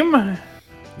theme.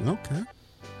 Okay.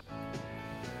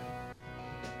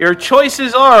 Your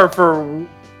choices are for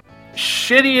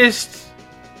shittiest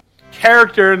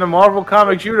character in the Marvel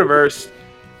Comics universe: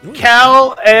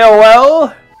 Cal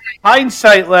AOL,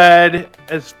 Hindsight Lad,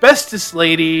 Asbestos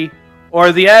Lady,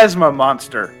 or the Asthma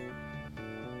Monster.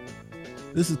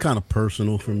 This is kind of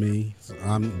personal for me, so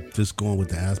I'm just going with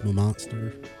the Asthma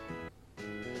Monster.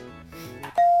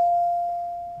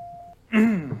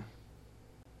 Okay.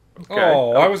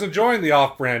 Oh, I was enjoying the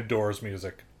off-brand Doors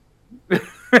music.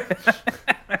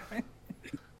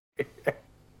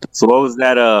 So what was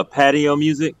that? Patio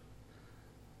music?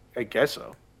 I guess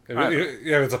so.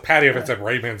 Yeah, it's a patio if it's at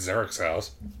Ray Manzarek's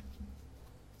house.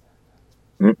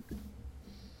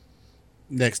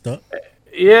 Next up.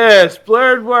 Yes,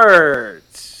 blurred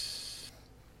words.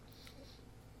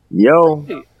 Yo.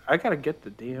 Hey, I gotta get the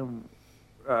damn.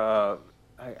 I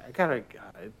gotta.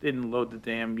 It didn't load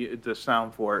the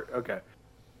sound for it. Okay.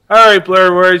 All right,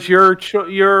 blurred words.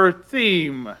 Your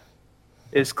theme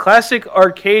is classic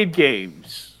arcade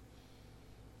games.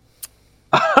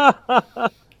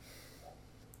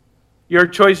 Your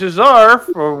choices are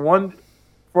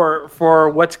for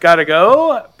what's gotta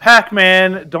go: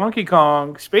 Pac-Man, Donkey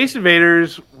Kong, Space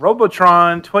Invaders,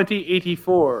 Robotron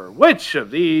 2084. Which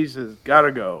of these has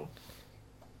gotta go?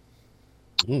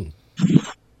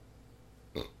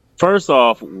 First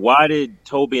off, why did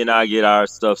Toby and I get our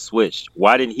stuff switched?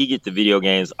 Why didn't he get the video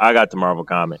games? I got the Marvel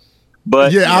comic.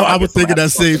 But yeah, I was thinking that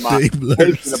same thing.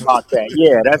 About that.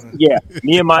 Yeah.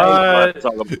 Me and my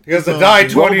because the Die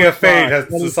 20 of Fate has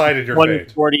decided your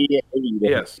fate. 40,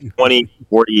 yes, 20,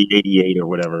 40, 88 or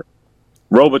whatever.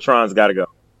 Robotron's got to go.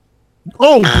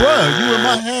 Oh, bruh, you in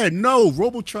my head? No,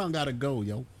 Robotron got to go,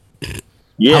 yo.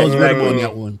 Yeah, I was with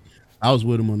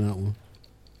him on that one.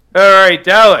 All right,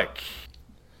 Dalek.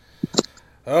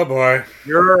 Oh boy,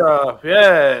 you're up.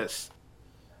 Yes.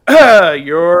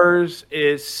 Yours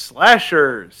is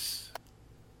slashers.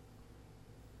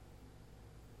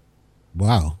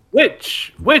 Wow.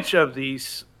 Which of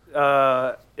these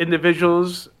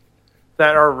individuals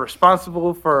that are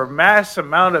responsible for a mass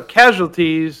amount of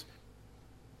casualties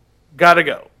gotta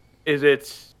go? Is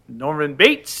it Norman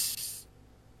Bates,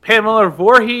 Pamela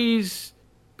Voorhees,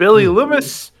 Billy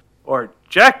Loomis, or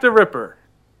Jack the Ripper?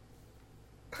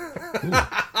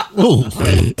 Oh,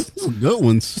 good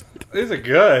ones. These are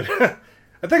good. I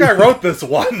think I wrote this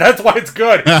one. That's why it's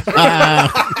good.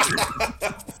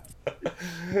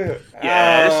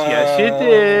 Yes, you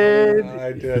did.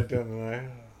 I did, didn't I?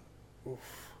 Oof.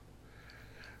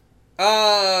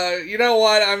 You know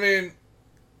what? I mean,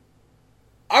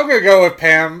 I'm gonna go with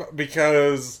Pam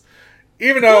because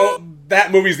even though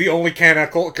that movie's the only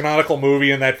canonical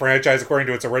movie in that franchise according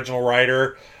to its original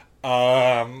writer,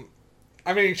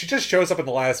 I mean, she just shows up in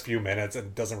the last few minutes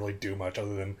and doesn't really do much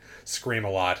other than scream a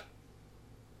lot.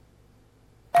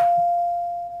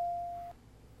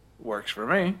 Works for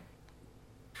me.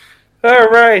 All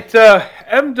right,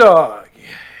 M-Dog,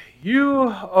 you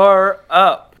are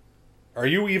up. Are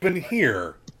you even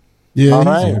here? Yeah, all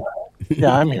right.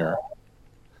 Yeah, I'm here.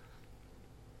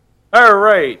 All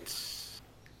right.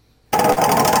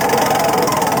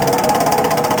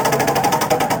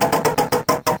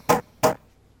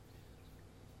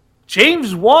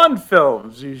 James Wan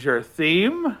films is your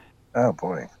theme. Oh,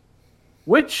 boy.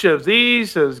 Which of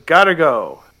these has got to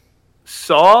go?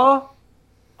 Saw,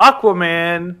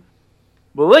 Aquaman,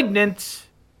 Malignant,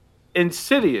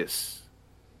 Insidious.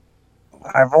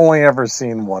 I've only ever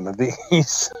seen one of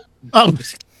these. Oh,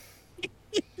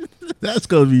 that's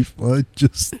going to be fun.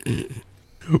 Just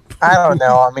I don't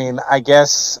know. I mean, I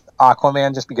guess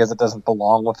Aquaman just because it doesn't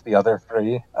belong with the other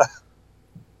three.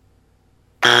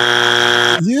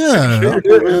 Yeah,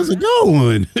 that's a good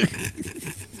one.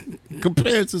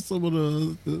 Compared to some of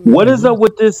the what is up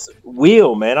with this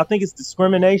wheel, man? I think it's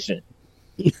discrimination.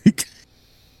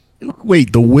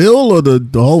 Wait, the will or the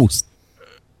host?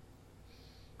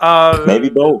 Maybe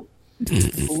both.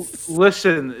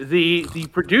 Listen, the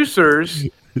producers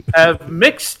have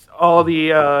mixed all the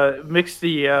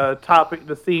topic,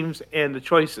 the themes, and the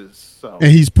choices. So,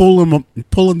 and he's pulling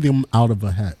them out of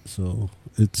a hat. So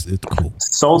it's cool.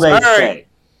 So they say.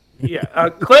 Yeah,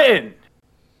 Clinton.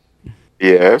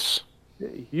 Yes.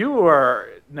 You are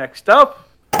next up.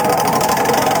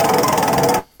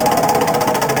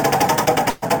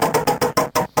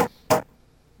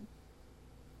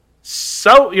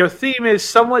 So your theme is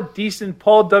somewhat decent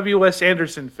Paul W.S.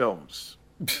 Anderson films.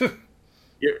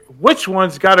 Which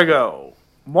one's got to go?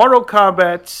 Mortal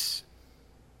Kombat,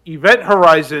 Event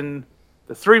Horizon,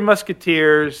 The Three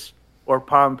Musketeers, or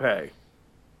Pompeii?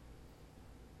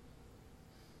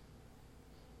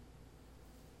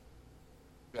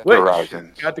 Which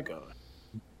Horizon. got to go?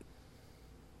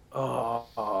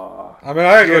 Oh, I mean,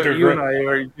 I have to agree.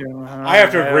 I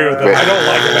have to agree with them. I don't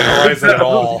like Event Horizon at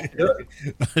all.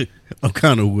 I'm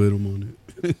kind of with him on it.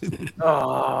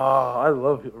 Oh, I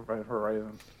love Event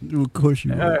Horizon. Of course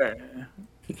you will. Right.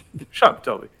 Shut up,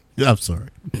 Toby. I'm sorry.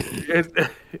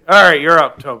 All right, you're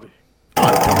up, Toby.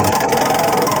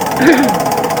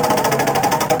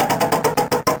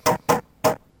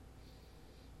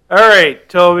 All right,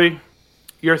 Toby.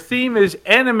 Your theme is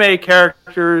anime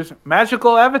characters,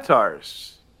 magical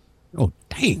avatars. Oh,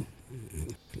 dang.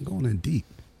 I'm going in deep.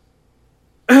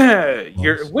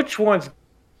 Which one's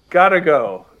gotta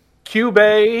go?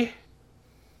 Kyubey,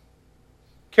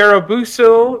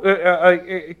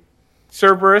 Karabuso,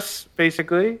 Cerberus,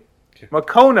 basically,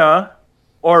 Makona,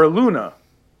 or Luna.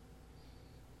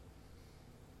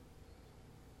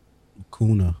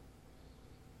 Kuna.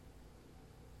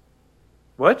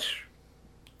 Which?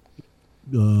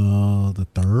 The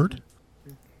third?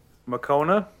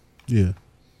 Makona? Yeah.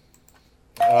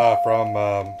 From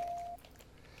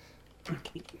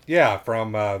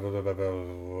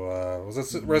was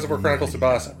this Reservoir Chronicles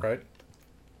Tsubasa, right?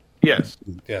 Yes.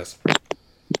 Yes.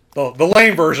 The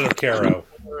lame version of Karo.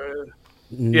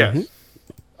 Yes.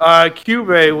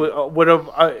 Kyubey would have.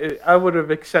 I would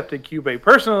have accepted Kyubey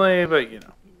personally, but you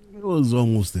know, It was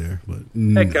almost there, but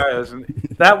that guy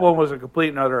isn't. That one was a complete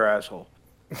and utter asshole.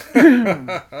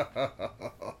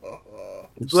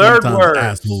 Blurred sometimes words.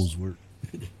 assholes work.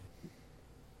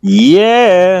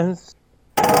 Yes.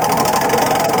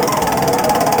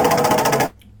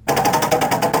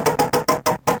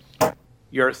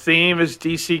 Your theme is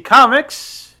DC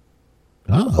Comics.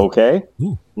 Oh. Okay.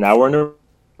 Ooh. Now we're in the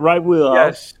right wheel.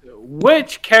 Yes.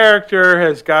 Which character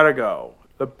has got to go?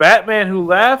 The Batman who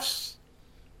laughs?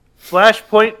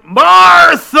 Flashpoint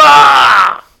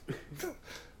Martha!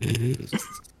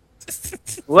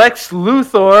 Lex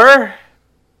Luthor?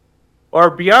 Or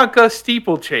Bianca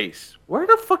Steeplechase? Where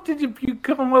the fuck did you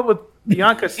come up with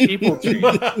Bianca Steeplechase?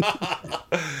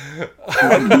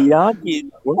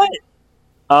 Bianchi, what?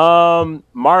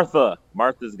 Martha.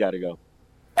 Martha's got to go.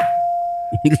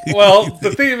 Well,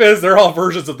 the theme is they're all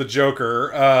versions of the Joker.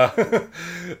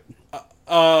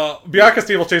 Bianca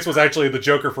Steeplechase was actually the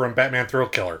Joker from Batman Thrill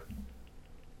Killer.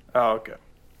 Oh, okay.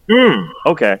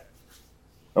 Okay.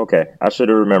 Okay. I should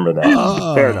have remembered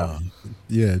that. Fair enough.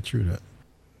 Yeah, true that.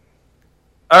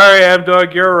 All right,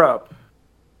 M-Dog, you're up.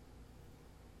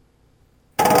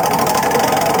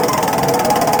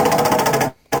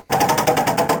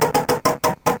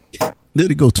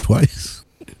 Did it go twice?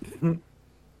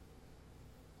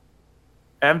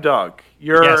 M-Dog,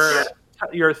 Yes.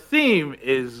 your theme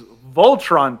is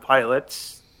Voltron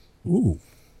pilots. Ooh.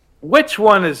 Which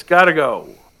one has got to go?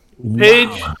 Pidge,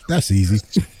 Wow, that's easy.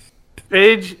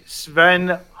 Pidge,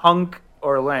 Sven, Hunk,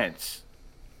 or Lance?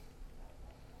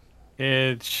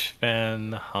 Pidge,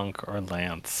 Sven, Hunk, or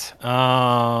Lance.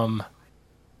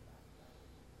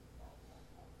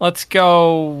 Let's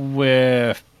go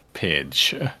with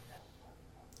Pidge.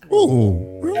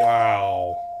 Ooh.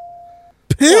 Wow.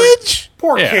 Pidge?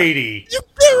 Poor Yeah. Katie. You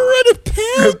get rid of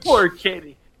Pidge? Poor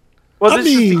Katie. Well, this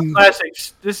is the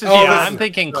classics. This is I'm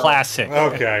thinking classic.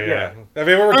 Okay, yeah. Yeah. I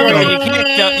mean, we're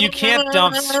doing You can't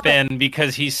dump Sven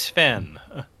because he's Sven.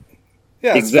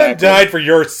 Yeah, Exactly. Sven died for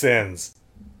your sins.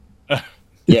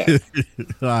 Yeah.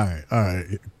 all right.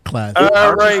 Class.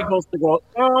 All right. Supposed to go.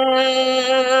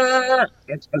 Aren't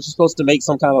you supposed to make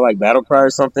some kind of like battle cry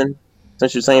or something?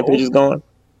 Since you're saying Pidge is going.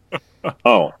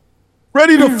 Oh.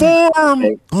 Ready to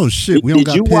form. Oh shit, we don't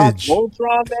Did you got Pidge. watch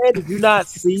Voltron, man? Did you not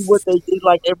see what they did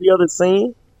like every other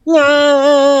scene?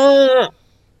 Yeah.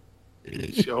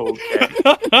 Okay.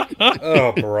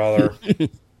 Oh, brother.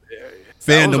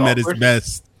 Fandom at its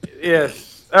best.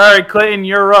 Yes. All right, Clayton,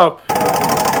 you're up.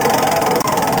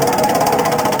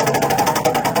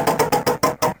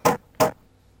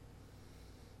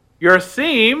 Your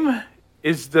theme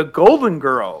is the Golden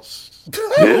Girls.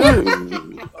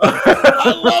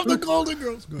 I love the Golden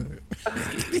Girls. Go ahead.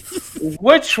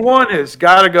 Which one has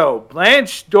got to go?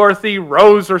 Blanche, Dorothy,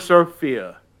 Rose, or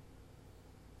Sophia?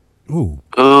 Ooh.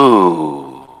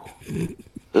 Ooh.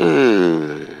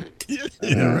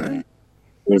 Yeah, right.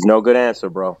 There's no good answer,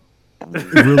 bro.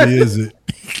 It really isn't.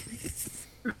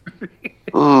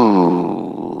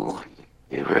 Ooh.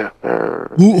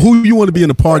 Who you want to be in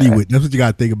the party with? That's what you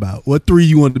got to think about. What three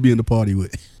you want to be in the party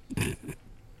with?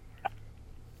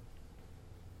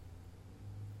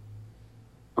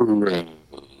 Rose.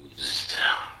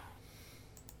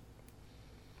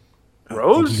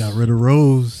 Rose? You got rid of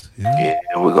Rose. Yeah,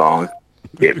 we're going to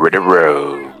get rid of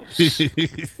Rose.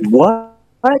 What?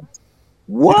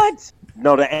 What?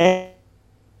 No, the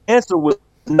answer was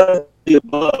none of the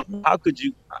above. How could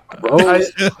you?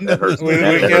 Rose? That hurts. We I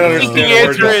can't think the understand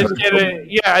answer is words. get a,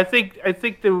 yeah. I think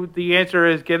the answer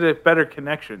is get a better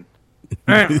connection.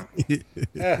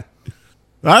 Yeah.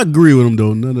 I agree with him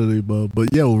though. None of the above.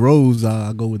 But yeah, Rose,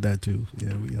 I'll go with that too.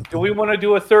 Yeah, Do we want to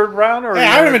do a third round? Or Hey,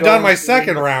 I haven't even done my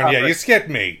second round yet. You skipped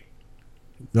me.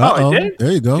 Uh-oh. I did?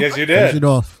 There you go. Yes, you Finish did. it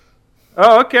off.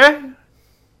 Oh, okay.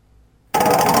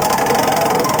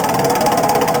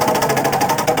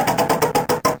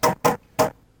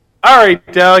 All right,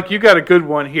 Dalek, you got a good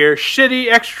one here. Shitty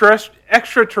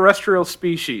extraterrestrial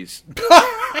species.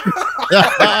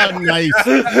 Nice.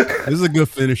 This is a good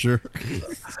finisher.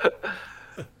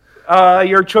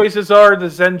 Your choices are the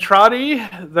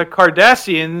Zentradi, the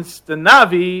Cardassians, the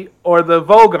Navi, or the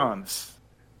Vogons.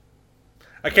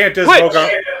 I can't diss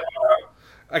Vogon.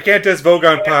 I can't diss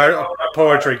Vogon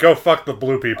poetry. Go fuck the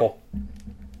blue people.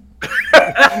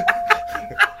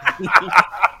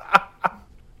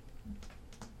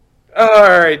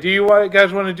 All right. Do you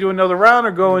guys want to do another round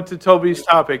or go into Toby's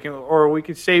topic? Or we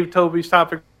could save Toby's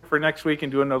topic for next week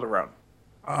and do another round.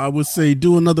 I would say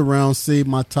do another round, save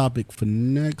my topic for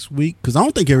next week, because I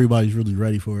don't think everybody's really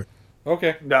ready for it.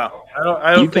 Okay. No,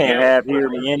 I don't You can't have hear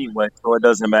me anyway, so it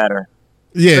doesn't matter.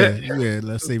 Yeah,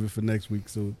 let's save it for next week.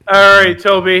 So, all right,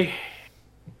 Toby.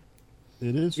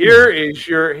 It is.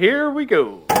 Here we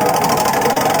go.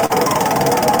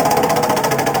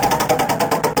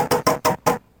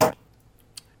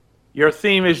 Your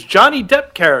theme is Johnny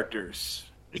Depp characters.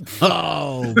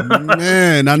 Oh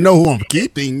man, I know who I'm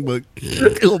keeping, but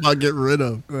who am I getting rid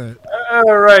of? Go ahead.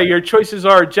 All right, your choices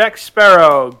are Jack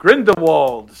Sparrow,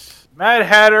 Grindelwald, Mad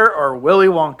Hatter, or Willy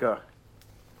Wonka.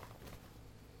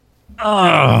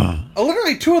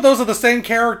 Literally, two of those are the same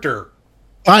character.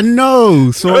 I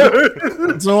know.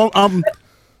 So I'm.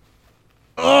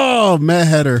 Oh, Mad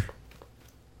Hatter.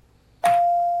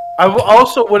 I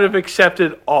also would have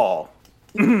accepted all.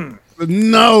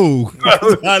 No,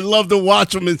 I love to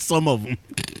watch them in some of them.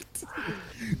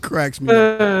 Cracks me.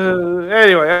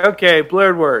 Anyway, okay,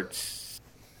 blurred words.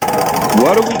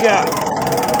 What do we got?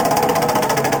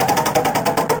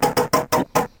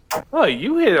 Oh,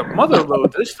 you hit a mother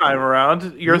load this time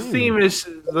around. Your theme is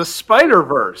the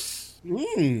Spider-Verse.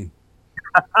 There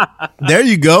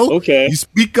you go. Okay. You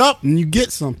speak up and you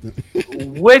get something.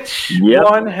 Which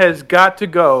one has got to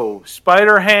go?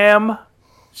 Spider-Ham,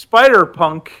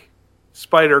 Spider-Punk,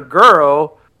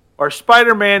 Spider-Girl, or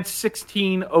Spider-Man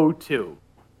 1602?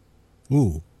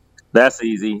 Ooh. That's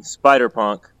easy.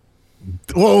 Spider-Punk.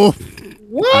 Whoa.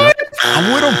 What?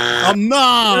 I'm with him.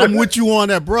 I'm with you on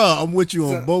that, bro. I'm with you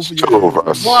on both of you.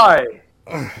 Why?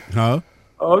 Huh?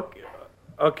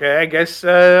 Okay, I guess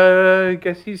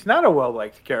he's not a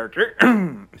well-liked character.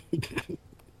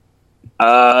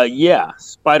 Yeah.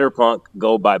 Spider-Punk,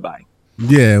 go bye-bye.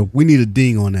 Yeah, we need a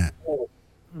ding on that.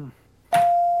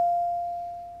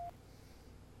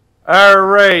 All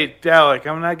right, Dalek,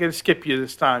 I'm not going to skip you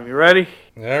this time. You ready?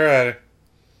 All right.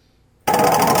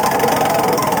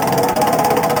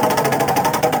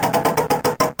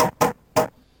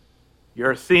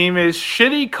 Your theme is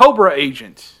Shitty Cobra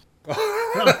Agent.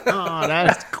 Oh,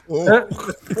 that's cool.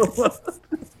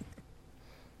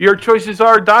 Your choices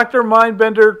are Dr.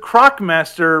 Mindbender,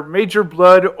 Crocmaster, Major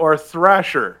Blood, or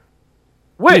Thrasher.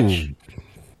 Which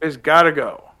has got to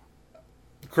go?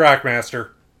 Crackmaster.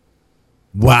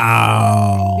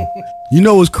 Wow. You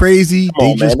know what's crazy?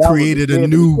 They just created a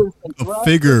new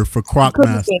figure for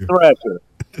Crocmaster.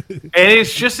 And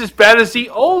it's just as bad as the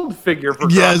old figure for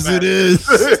Yes, Crocmaster. it is.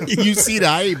 You see that?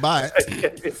 I ain't buy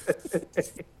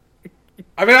it.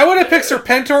 I mean, I would have picked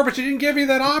Serpentor, but you didn't give me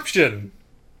that option.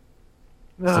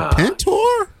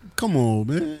 Serpentor? Come on,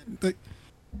 man.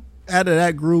 Out of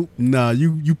that group, nah,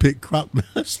 you pick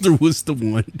Crocmaster was the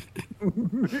one.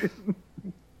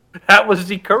 That was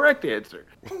the correct answer.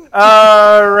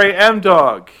 All right,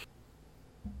 M-Dog.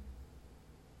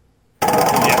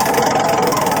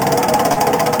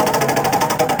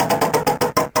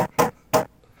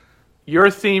 Your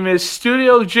theme is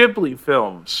Studio Ghibli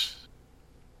films.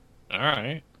 All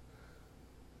right.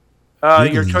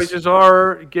 Your choices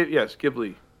are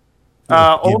Ghibli.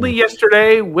 Only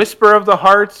Yesterday, Whisper of the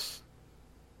Hearts,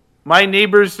 My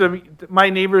Neighbors the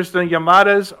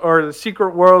Yamadas, or The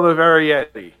Secret World of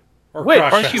Arietti. Or Which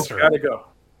Crossmaster. you gotta go?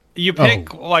 You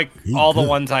pick all the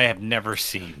ones I have never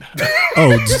seen.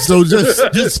 Oh, so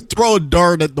just throw a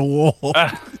dart at the wall.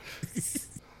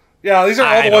 Yeah, these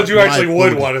are all the ones you actually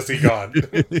would want to see gone.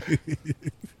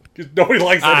 Nobody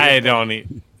likes them. I don't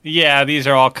need. Yeah, these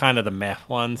are all kind of the meh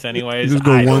ones, anyways. Just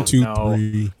go I 1, don't 2, know.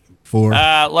 3, 4.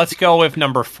 Let's go with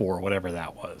number 4, whatever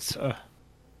that was.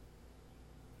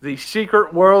 The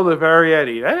Secret World of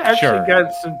Arietti. That actually Sure.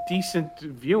 got some decent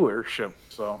viewership.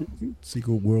 So,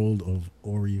 Secret World of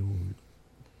Oreo.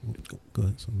 Go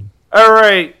ahead, someone. all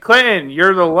right, Clinton,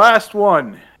 you're the last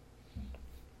one.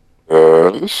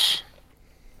 Yes.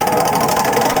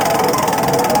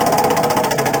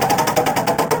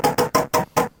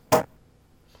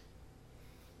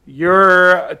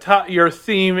 Your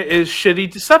theme is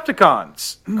shitty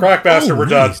Decepticons. Crackmaster, we're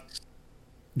done.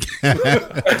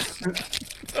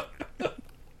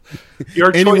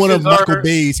 Your Any one of choices Michael are-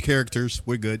 Bay's characters,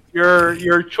 we're good.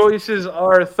 Your choices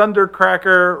are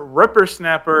Thundercracker,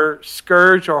 Rippersnapper,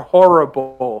 Scourge, or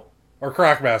Horrible. Or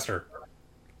Crackmaster.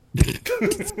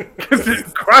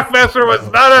 Crossmaster was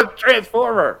not a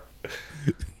transformer.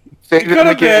 He could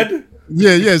have been.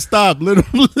 Yeah, stop.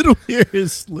 Little hear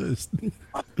his list.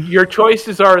 Your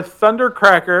choices are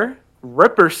Thundercracker,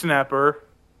 Ripper Snapper,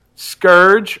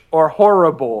 Scourge, or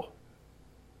Horrible.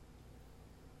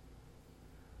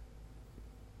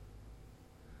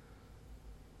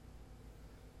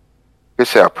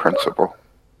 It's our principal.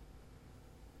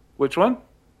 Which one?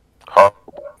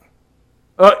 Horrible.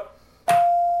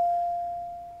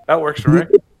 That works for me.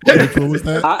 Which one was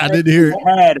that? I didn't hear it.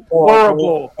 Had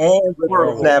Horrible. And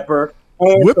Whippersnapper.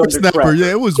 And Whippersnapper,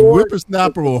 yeah, it was Scourge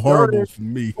Whippersnapper or Horrible for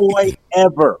me. Boy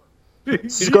ever.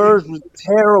 Scourge was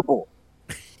terrible.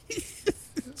 Can't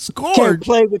Scourge.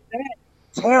 play with that.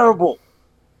 Terrible.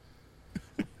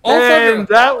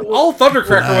 All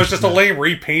Thundercracker was just a Flashback. lame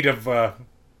repaint of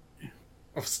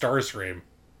Starscream.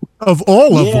 Of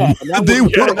all of Yeah, them, they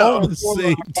were all the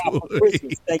same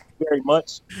Christmas. Thank you very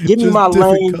much. Give me Just my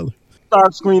different lane color.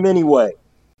 Starscream anyway.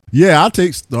 Yeah, I'll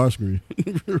take Starscream.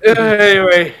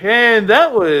 Anyway, and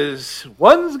that was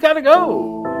One's Gotta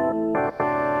Go.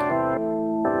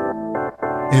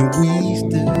 And we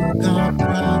still got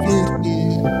private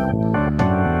here.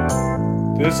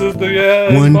 This is the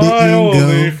end, One my didn't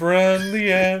only go. friend,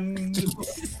 the end.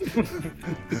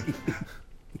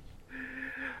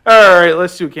 All right,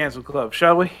 let's do Cancel Club,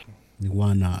 shall we?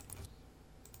 Why not?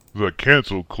 The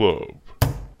Cancel Club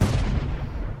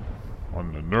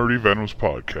on the Nerdy Venoms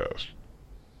podcast.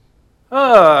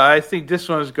 I think this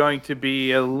one is going to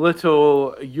be a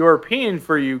little European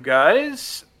for you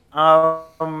guys.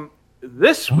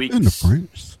 This In the week's...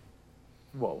 French.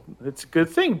 Well, it's a good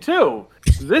thing, too.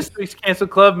 This week's Cancel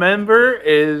Club member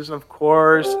is, of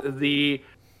course, the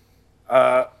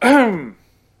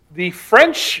the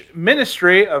French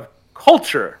Ministry of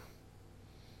Culture.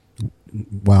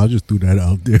 Wow, I just threw that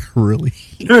out there, really.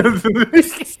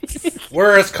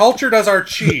 Whereas culture does our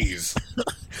cheese.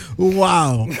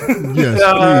 Wow.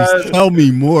 Yes, please tell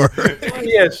me more.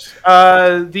 Yes,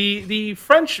 the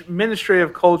French Ministry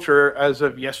of Culture, as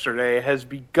of yesterday, has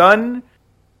begun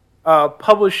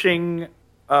publishing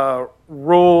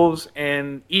rules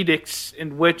and edicts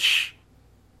in which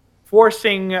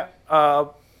forcing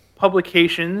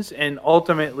publications and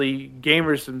ultimately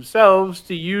gamers themselves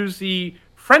to use the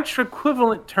French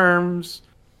equivalent terms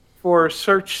for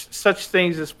such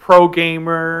things as pro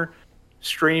gamer,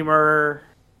 streamer,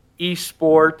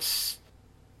 esports,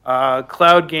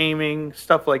 cloud gaming,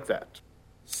 stuff like that.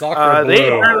 Soccer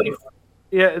blue.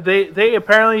 They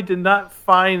apparently did not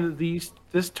find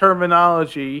this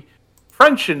terminology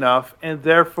French enough, and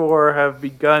therefore have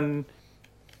begun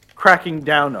cracking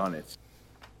down on it.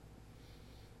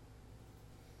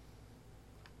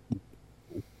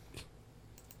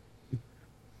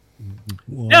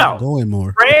 Well, Now, going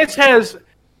more.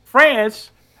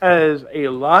 France has a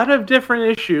lot of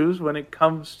different issues when it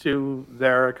comes to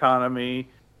their economy.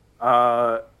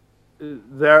 Them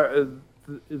being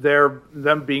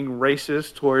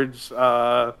racist towards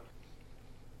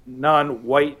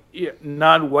non-white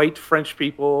French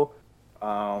people.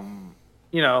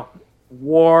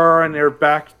 War on their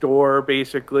back door,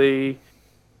 basically.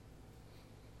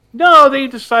 No, they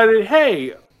decided,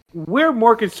 hey, we're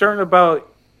more concerned about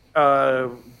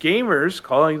gamers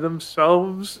calling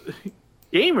themselves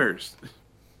gamers.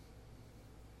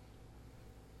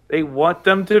 They want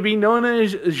them to be known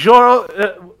as joueur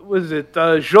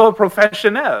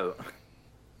professionnel.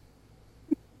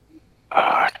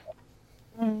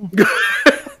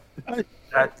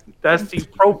 That's the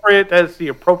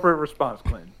appropriate response,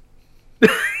 Clint.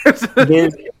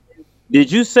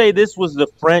 Did you say this was the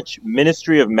French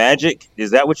Ministry of Magic? Is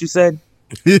that what you said?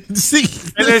 See,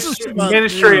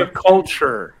 Ministry of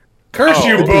Culture. Curse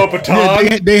you, Beaubaton.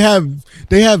 Yeah,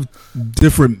 they have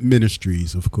different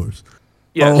ministries, of course.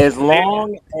 Yeah, As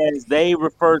long as they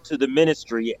refer to the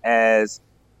ministry as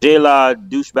de la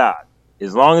douchebag,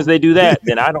 as long as they do that,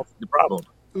 then I don't see the problem.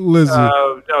 Listen,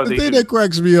 no, the thing that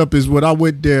cracks me up is when I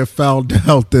went there and found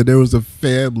out that there was a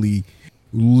family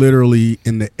literally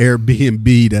in the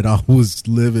Airbnb that I was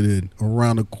living in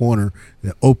around the corner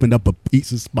that opened up a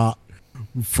pizza spot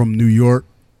from New York.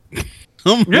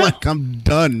 I'm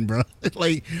done, bro.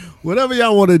 Like, whatever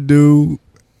y'all want to do,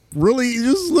 really,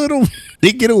 just let them.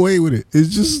 They get away with it.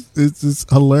 It's just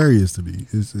hilarious to me.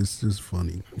 It's just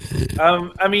funny.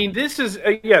 I mean, this is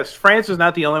yes. France is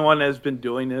not the only one that has been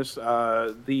doing this.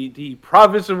 The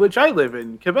province in which I live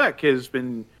in, Quebec, has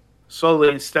been slowly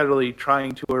and steadily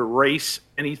trying to erase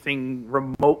anything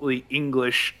remotely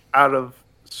English out of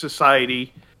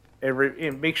society,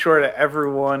 and make sure that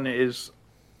everyone is,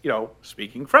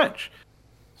 speaking French.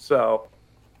 So,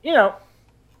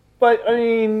 But I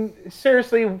mean,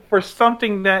 seriously, for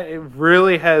something that it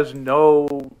really has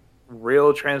no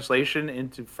real translation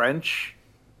into French,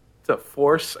 to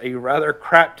force a rather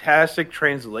craptastic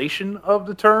translation of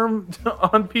the term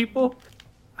on people,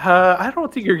 I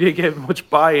don't think you're going to get much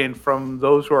buy-in from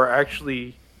those who are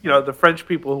actually, the French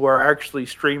people who are actually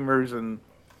streamers and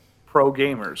pro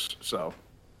gamers. So,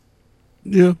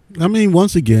 yeah, I mean,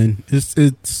 once again,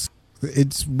 it's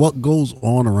what goes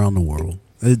on around the world.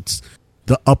 It's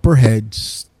the upper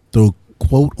heads, the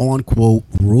quote unquote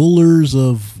rulers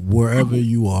of wherever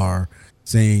you are,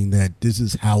 saying that this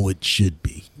is how it should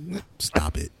be.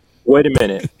 Stop it. Wait a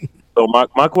minute. So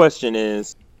my question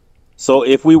is, so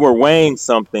if we were weighing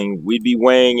something, we'd be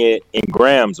weighing it in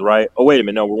grams, right? Oh, wait a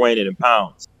minute. No, we're weighing it in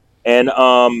pounds. And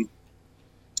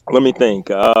let me think.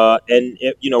 We're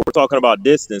talking about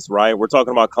distance, right? We're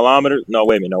talking about kilometers. No,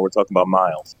 wait a minute. No, we're talking about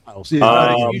miles.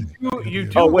 You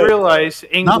do realize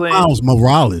England... Not Miles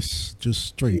Morales, just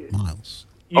straight miles.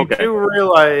 You do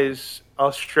realize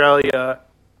Australia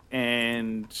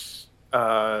and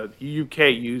UK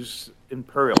use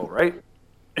imperial, right?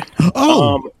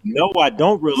 No, I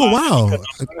don't realize. Oh, wow.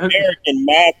 Because I'm an American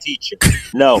math teacher.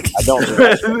 No, I don't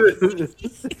realize.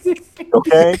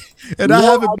 Okay? And I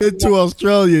haven't been to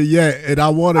Australia yet, and I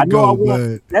want to go,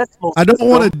 but I don't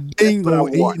want a dingo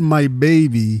eating my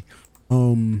baby.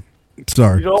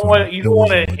 Sorry. You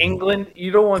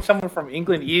don't want someone from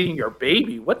England eating your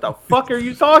baby. What the fuck are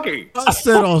you talking? I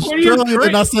said Australia,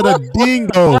 and I said a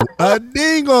dingo. A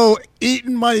dingo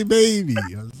eating my baby.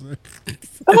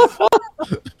 So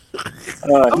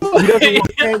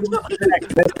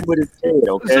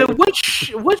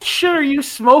what shit are you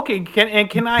smoking?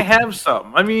 Can I have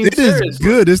some? I mean, it is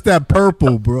good. It's that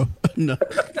purple, bro. No.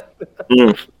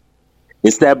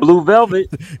 It's that blue velvet.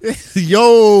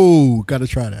 Yo, gotta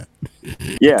try that.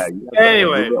 Yeah.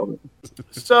 Anyway,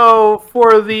 so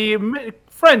for the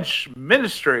French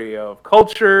Ministry of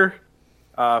Culture,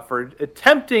 for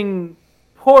attempting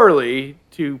poorly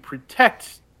to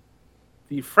protect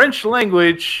the French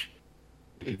language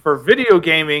for video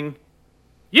gaming,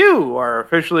 you are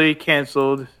officially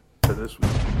canceled for this week.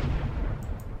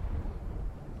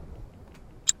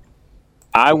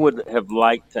 I would have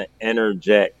liked to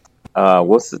interject.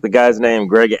 What's the guy's name?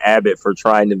 Greg Abbott, for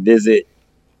trying to visit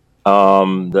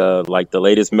the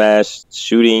latest mass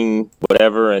shooting,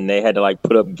 whatever, and they had to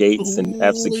put up gates and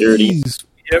have security.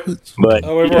 Yep. But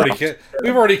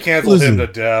we've already canceled him to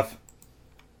death.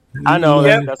 I know.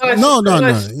 Yeah, No.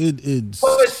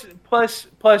 Plus,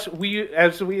 as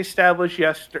we established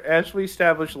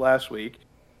last week,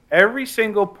 every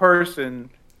single person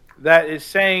that is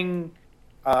saying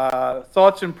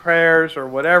thoughts and prayers or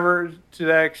whatever to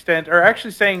that extent are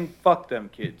actually saying "fuck them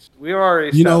kids." We already,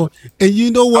 and you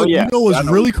know what? You know what's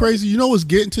really crazy? You know what's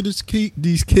getting to these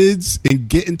kids and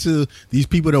getting to these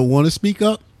people that want to speak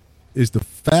up is the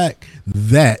fact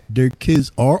that their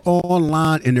kids are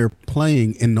online and they're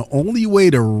playing, and the only way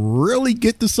to really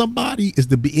get to somebody is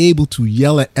to be able to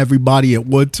yell at everybody at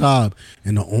one time,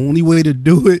 and the only way to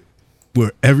do it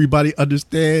where everybody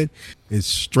understand is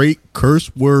straight curse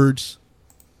words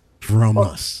from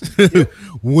us.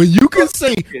 When you can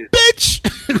say bitch,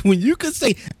 when you can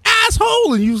say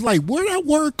asshole, and you was like, where that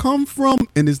word come from,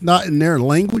 and it's not in their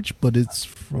language, but it's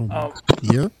from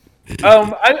here.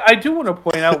 I do want to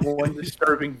point out one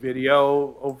disturbing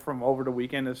video from over the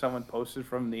weekend that someone posted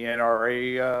from the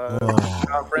NRA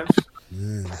conference.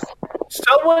 Yeah.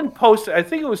 Someone posted, I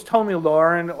think it was Tony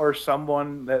Lauren or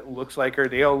someone that looks like her.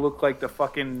 They all look like the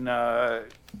fucking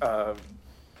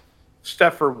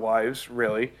Stepford wives,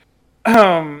 really.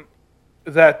 Basically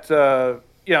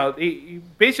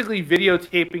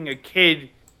videotaping a kid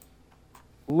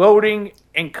loading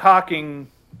and cocking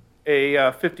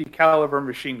a 50 caliber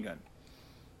machine gun.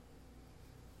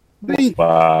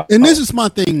 Wow. And this is my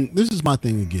thing. This is my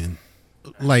thing again.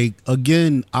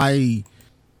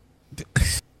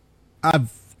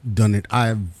 I've done it.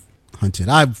 I've hunted.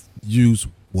 I've used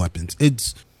weapons.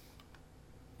 It's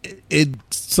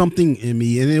something in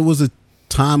me, and it was a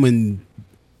time when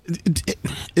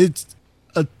it's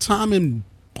a time and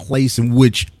place in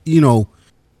which it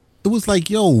was like,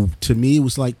 yo, to me, it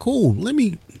was like, cool. Let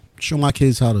me show my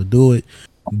kids how to do it,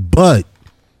 but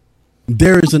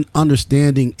there is an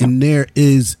understanding, and there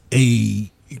is you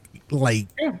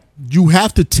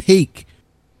have to take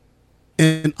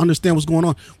and understand what's going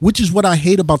on, which is what I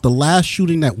hate about the last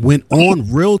shooting that went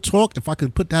on. Real talk, if I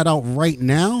could put that out right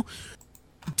now,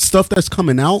 stuff that's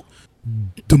coming out,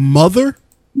 the mother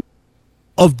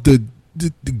of the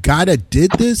guy that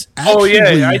did this actually,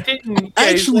 I didn't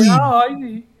actually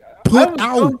put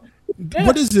out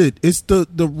What is it? It's the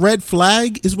red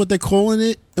flag is what they're calling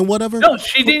it and whatever. No,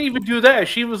 she didn't even do that.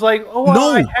 She was like, "Oh,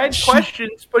 well, I had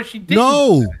questions, but she didn't."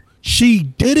 No, she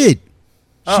did it.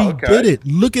 She okay. did it.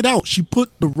 Look it out. She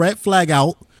put the red flag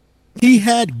out. He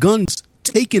had guns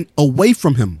taken away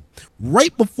from him.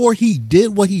 Right before he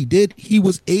did what he did, he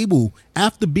was able,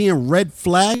 after being red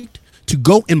flagged, to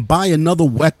go and buy another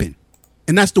weapon.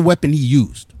 And that's the weapon he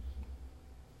used.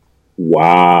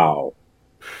 Wow.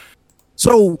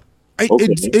 So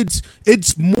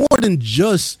it's more than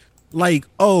just like,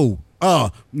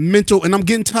 mental, and I'm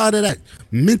getting tired of that.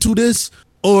 Mental this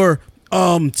or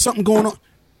something going on.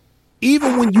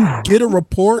 Even when you get a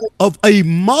report of a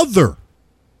mother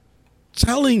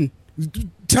telling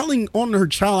on her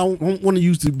child, I don't want to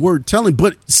use the word telling,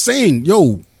 but saying,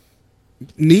 yo,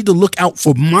 need to look out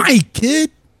for my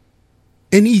kid,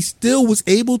 and he still was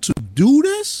able to do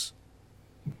this.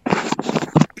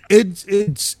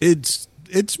 It's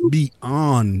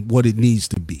beyond what it needs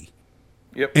to be.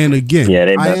 Yep. And again,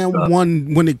 I am up.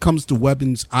 one when it comes to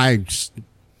weapons. I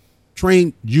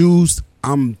trained, used.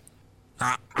 I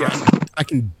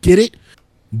can get it,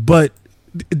 but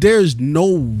there's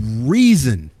no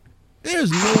reason.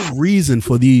 There's no reason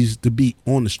for these to be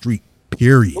on the street.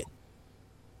 Period.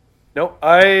 No,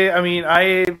 I mean,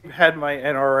 I had my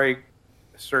NRA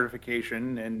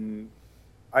certification and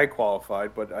I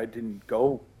qualified, but I didn't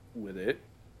go with it.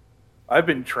 I've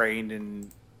been trained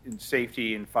in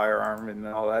safety and firearm and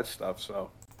all that stuff. So,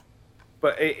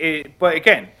 but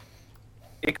again,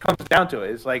 it comes down to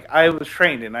it. It's like I was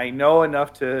trained and I know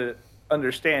enough to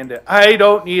understand that I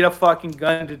don't need a fucking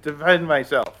gun to defend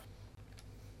myself.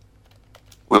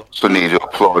 We also need to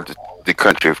applaud the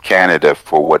country of Canada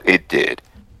for what it did.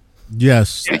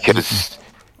 Yes. Because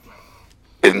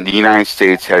the United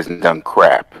States hasn't done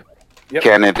crap. Yep.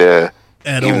 Canada,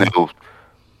 At even all.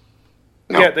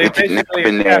 though they it didn't basically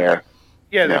happen there.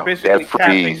 Yeah, they're basically that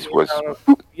freeze capping, was.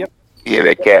 Yep. Yeah,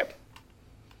 that cap.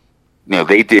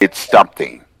 They did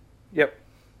something. Yep.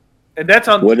 And that's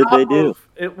on What did top they do?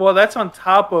 Well, that's on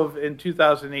top of in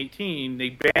 2018 they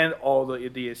banned all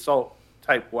the assault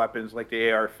type weapons like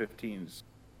the AR-15s.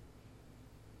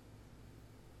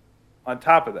 On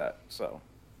top of that, so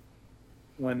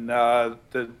when the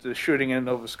shooting in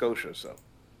Nova Scotia, so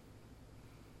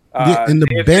And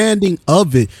the banding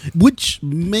of it, which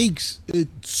makes it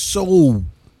so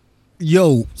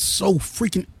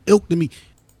freaking ilk to me.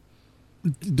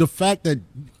 The fact that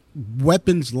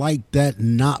weapons like that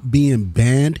not being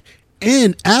banned,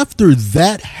 and after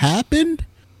that happened,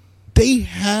 they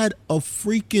had a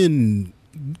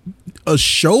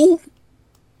show.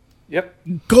 Yep.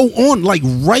 Go on like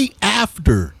right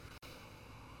after,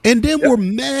 and then we're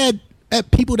mad at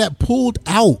people that pulled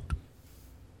out.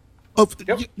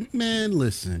 Man,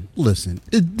 listen.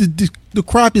 The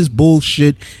crap is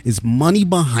bullshit. It's money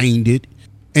behind it,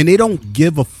 and they don't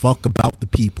give a fuck about the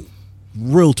people.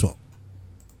 Real talk.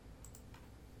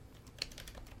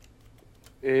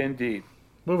 Indeed.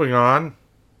 Moving on.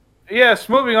 Yes,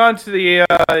 moving on to the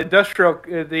industrial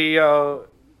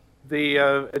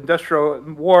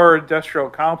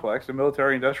complex, the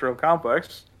military industrial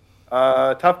complex.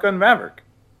 Top Gun Maverick.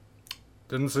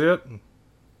 Didn't see it.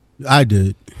 I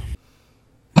did.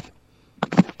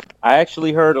 I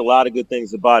actually heard a lot of good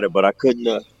things about it, but I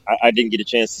couldn't. I didn't get a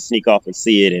chance to sneak off and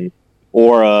see it,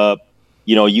 or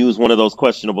use one of those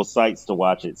questionable sites to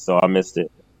watch it. So I missed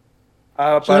it.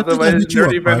 By the way, the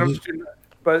Nerdy Venoms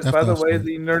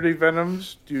the Nerdy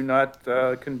Venoms do not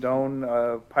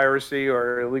condone piracy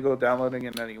or illegal downloading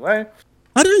in any way.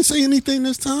 I didn't say anything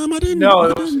this time. I didn't. No,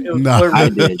 it was no. I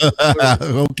did.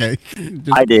 Okay.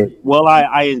 I did. Well,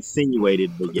 I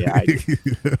insinuated, but yeah, I did.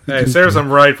 Hey, Sarah's I'm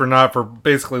right for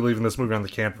basically leaving this movie on the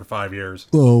camp for 5 years.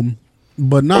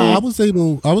 But I was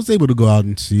able to go out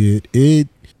and see it.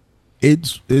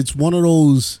 It's one of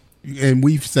those, and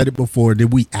we've said it before,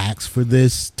 did we ask for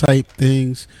this type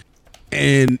things?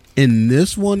 And in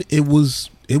this one, it was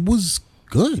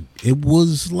good. It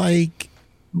was like,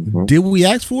 did we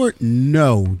ask for it?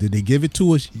 No. Did they give it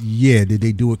to us? Yeah. Did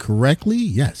they do it correctly?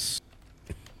 Yes.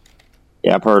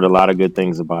 Yeah, I've heard a lot of good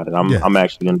things about it. I'm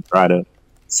actually going to try to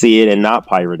see it and not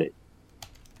pirate it.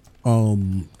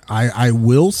 I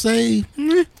will say,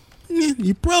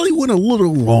 you probably went a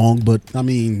little wrong, but I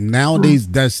mean, nowadays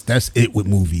that's it with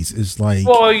movies. It's like,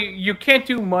 well, you can't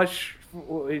do much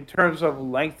in terms of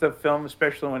length of film,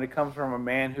 especially when it comes from a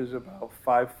man who's about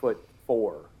 5'4".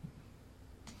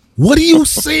 What are you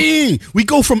saying? We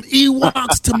go from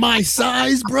Ewoks to my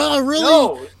size, bro?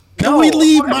 Really? Can we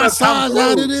leave my size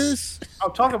out of this?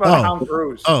 I'm talking about Tom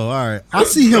Cruise. Oh, all right. I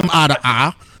see him eye to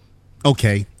eye.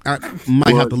 Okay, I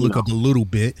might have to look up a little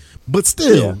bit, but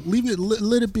still, leave it.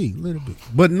 Let it be. Let it be.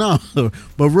 But no,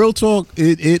 but real talk.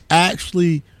 It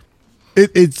actually,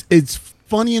 it's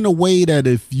funny in a way that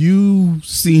if you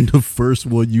seen the first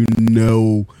one, you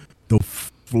know the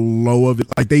flow of it.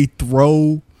 Like they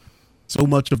throw so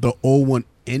much of the old one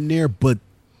in there, but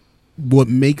what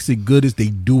makes it good is they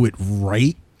do it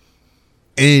right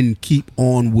and keep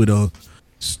on with a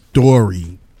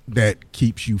story that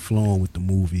keeps you flowing with the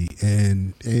movie,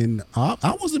 and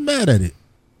I wasn't mad at it.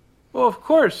 Well, of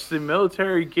course, the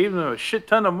military gave them a shit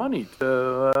ton of money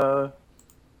to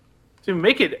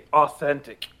make it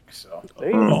authentic. So,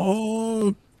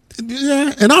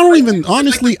 yeah, and I don't even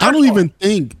honestly, I don't even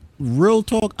think real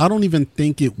talk. I don't even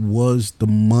think it was the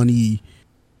money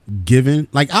given.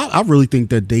 Like, I really think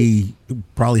that they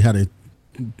probably had to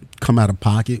come out of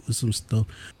pocket with some stuff,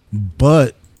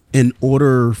 but in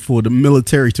order for the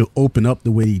military to open up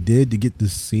the way they did, to get the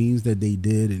scenes that they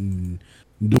did and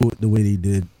do it the way they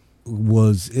did,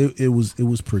 was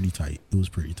pretty tight. It was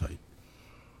pretty tight.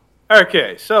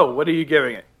 Okay, so what are you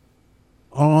giving it?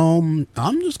 I'm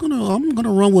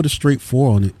gonna run with a straight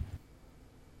 4 on it.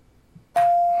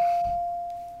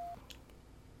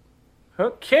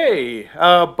 Okay,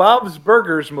 Bob's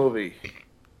Burgers movie.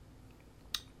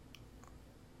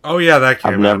 Oh yeah, that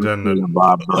came out.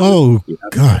 Oh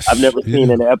gosh, I've never seen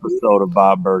an episode of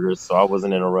Bob Burgers, so I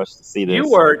wasn't in a rush to see this.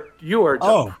 You are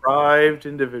deprived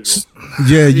individual.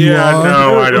 Yeah, you are.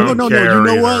 No, I don't care. You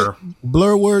know either. what?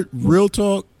 Blur word, real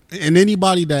talk, and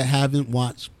anybody that haven't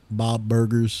watched Bob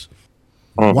Burgers,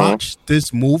 watch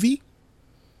this movie,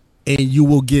 and you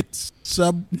will get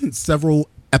several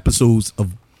episodes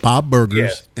of Bob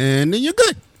Burgers, and then you're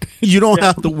good. You don't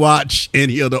have to watch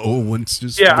any of the old ones.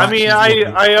 Just I mean,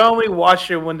 I only watch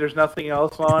it when there's nothing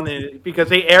else on, because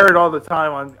they air it all the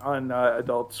time on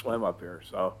Adult Swim up here.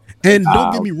 So, and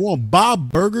don't get me wrong,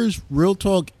 Bob Burgers, real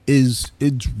talk, it's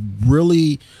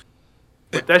really.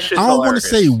 But that shit's I don't want hilarious. to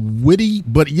say witty,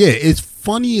 but yeah, it's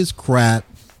funny as crap.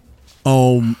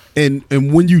 And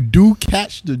when you do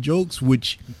catch the jokes,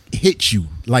 which hit you,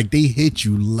 like they hit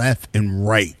you left and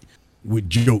right with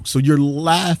jokes, so you're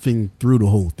laughing through the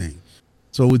whole thing.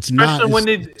 So it's not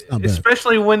bad.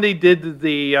 Especially when they did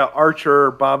the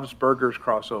Archer Bob's Burgers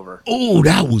crossover. Oh,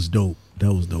 that was dope.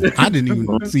 I didn't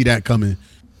even see that coming,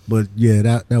 but yeah,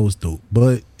 that was dope.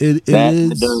 But it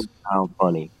does sound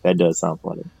funny. That does sound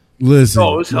funny.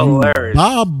 Listen, it's hilarious.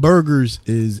 Bob Burgers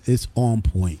it's on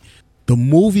point. The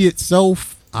movie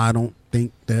itself, I don't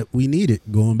think that we need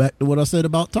it. Going back to what I said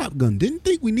about Top Gun, didn't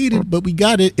think we needed it, but we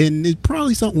got it, and it's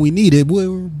probably something we needed. Where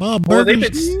Bob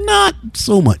Burgers, not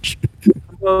so much.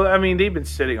 Well, I mean, they've been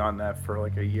sitting on that for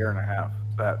like a year and a half.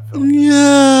 That film.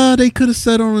 Yeah, they could have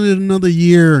sat on it another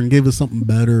year and gave us something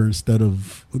better instead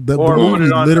of the movie.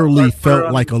 Literally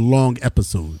felt like a long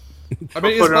episode. I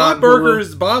mean,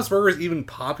 is Bob's Burgers even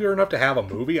popular enough to have a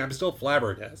movie? I'm still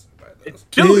flabbergasted by this.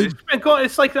 Dude, it's been going.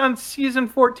 It's like on season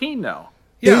 14 now.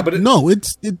 Yeah, but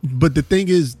the thing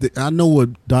is that I know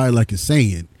what Dialect is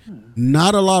saying.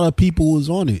 Not a lot of people was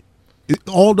on it.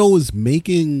 Although it's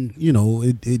making,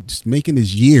 it's making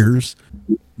its years,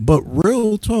 but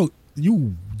real talk,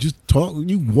 you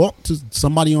walk to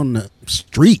somebody on the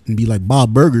street and be like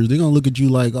Bob Burgers, they're gonna look at you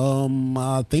like,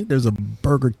 I think there's a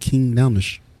Burger King down the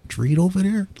street over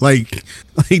there. Like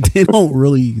they're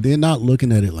not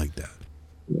looking at it like that.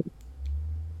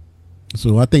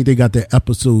 So I think they got their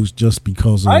episodes just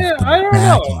because of I don't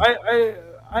know.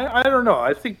 I don't know.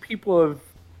 I think people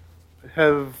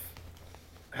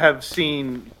have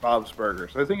seen Bob's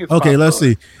Burgers. I think it's okay. Bob's Let's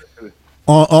Burgers. see.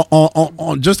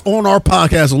 On just on our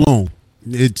podcast alone,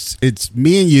 it's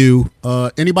me and you.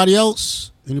 Anybody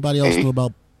else? Anybody else know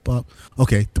about Bob?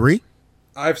 Okay, 3.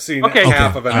 I've seen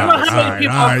half of it. All right,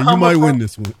 you might win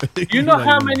this one. You know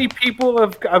how many people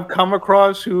I've come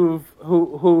across who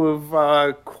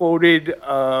have quoted,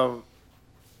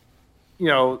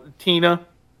 Tina.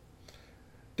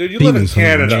 Dude, you live in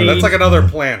Canada. That's like another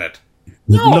planet.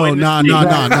 No,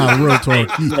 real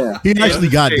talk. He actually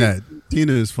got that.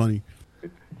 Tina is funny.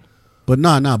 But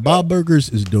Bob Burgers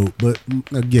is dope. But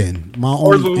again, my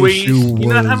only issue was... You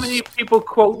know how many people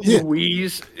quote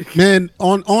Louise? Man,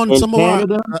 on some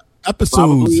Canada, of our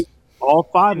episodes... All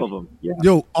 5 of them. Yeah.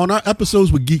 Yo, on our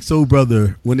episodes with Geek Soul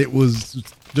Brother, when it was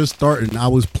just starting, I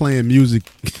was playing music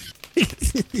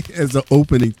as an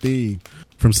opening theme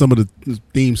from some of the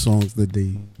theme songs that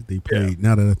they played,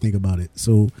 now that I think about it.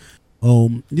 So...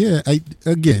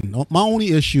 my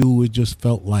only issue, it just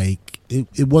felt like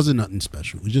it wasn't nothing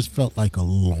special. It just felt like a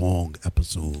long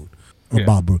episode of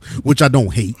Bob Burgers, which I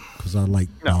don't hate because I like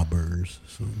Bob Burgers.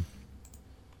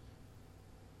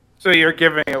 So you're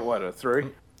giving it what, a 3?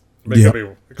 I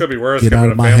mean, it could be worse. Get It could out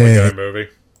be of a my Family head. Guy movie.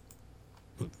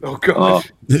 Oh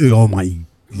gosh. Oh my.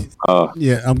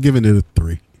 Yeah, I'm giving it a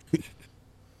 3.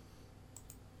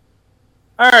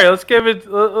 All right,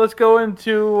 let's go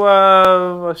into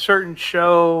a certain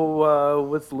show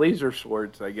with laser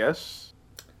swords, I guess.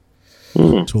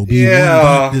 Toby, you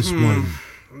got this one.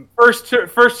 First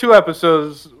two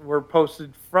episodes were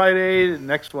posted Friday. The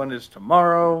next one is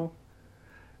tomorrow.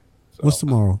 What's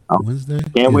tomorrow? Wednesday?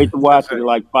 Can't wait to watch it at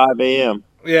like 5 a.m.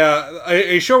 Yeah,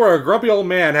 a show where a grumpy old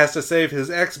man has to save his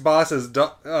ex-boss's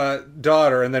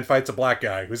daughter and then fights a black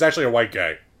guy who's actually a white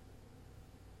guy.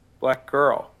 Black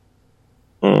girl.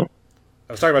 I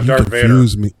was talking about You Darth Vader.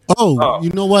 confuse me. Oh, you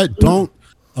know what? Don't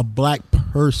a black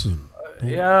person. Don't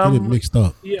get it mixed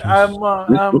up. Yeah, I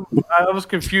was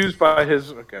confused by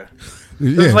his. Okay.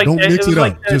 Yeah, like, don't mix it up.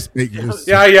 like Just make it.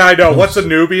 Yeah, I know. What's a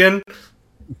Nubian?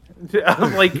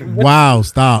 I'm like, wow,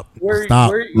 stop. Where,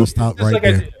 Stop. where- We'll stop it's right like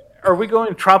there. Are we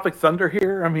going Tropic Thunder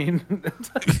here? I mean,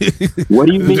 What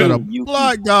do you You got a mean?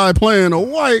 black guy playing a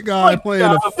white guy playing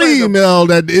guy a playing a- female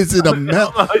that isn't a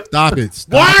male. Stop it.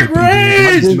 Stop Black it, people.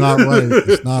 race! It's not right.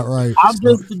 It's not right. I'm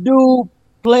just the dude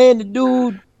playing the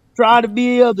dude, trying to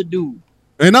be the other dude.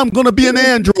 And I'm gonna be an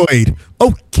android.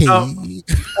 Okay. Stop.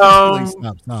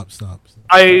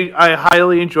 I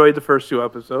highly enjoyed the first two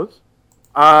episodes.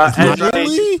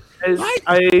 Really?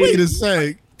 Wait a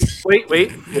sec.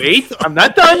 Wait! I'm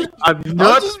not done. I'm I'm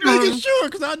not just done. making sure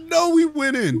because I know we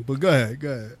went in. But go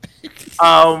ahead.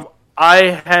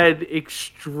 I had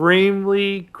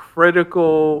extremely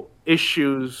critical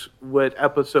issues with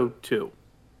episode 2.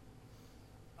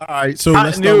 All right, so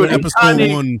let's start with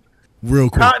episode 1 real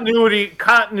quick.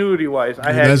 Continuity wise,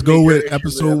 I had. Let's go major with issues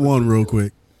episode 1 real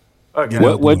quick. Okay.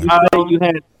 What you say? You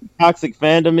had toxic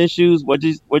fandom issues? What'd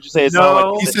you say? It sounded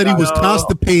like He said he was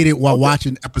constipated while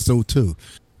watching episode 2.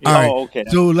 All right, okay.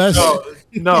 so let's.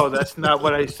 No, that's not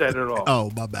what I said at all. Oh,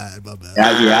 my bad.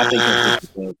 Yeah, I think that's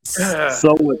what you said.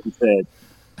 So what you said.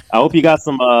 I hope you got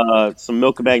some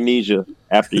milk of magnesia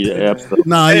after your episode.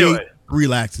 Nah, he Anyway. ate 3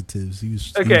 laxatives.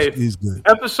 He's good.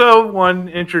 Episode 1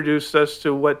 introduced us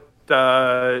to what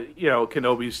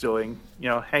Kenobi's doing.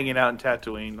 Hanging out in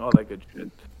Tatooine, all that good shit.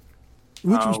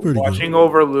 Which was pretty watching good.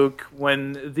 over Luke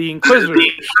when the Inquisitors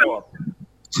show up.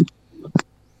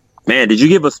 Man, did you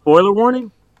give a spoiler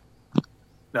warning?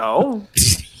 No.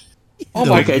 Oh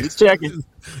my Okay, God. just checking.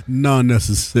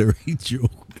 Non-necessary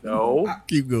joke. No.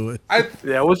 Keep going.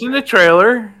 That was in the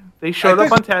trailer. They showed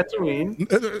up on Tatooine.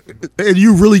 And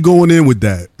you really going in with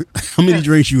that? How many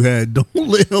drinks you had? Don't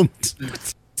let him.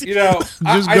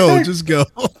 Just go.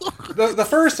 The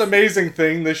first amazing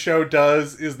thing this show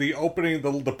does is the opening,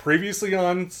 the previously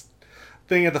on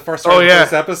thing at the first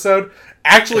first episode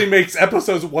actually makes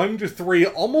episodes 1 to 3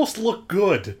 almost look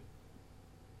good.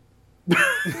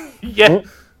 Yeah.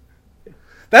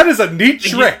 That is a neat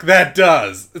trick that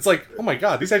does. It's like, oh my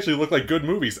god, these actually look like good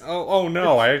movies. Oh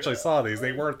no, I actually saw these.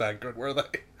 They weren't that good, were they?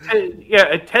 Yeah,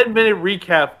 a 10-minute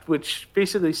recap, which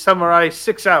basically summarized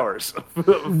 6 hours.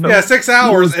 Yeah, 6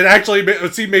 hours. It actually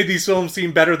made these films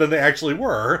seem better than they actually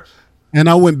were. And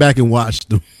I went back and watched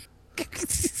them.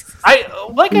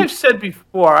 Like I've said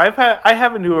before, I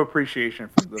have a new appreciation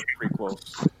for the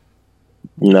prequels.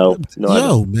 No,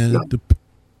 man.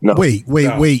 No. Wait.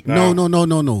 No.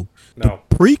 The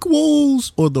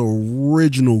prequels or the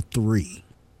original 3?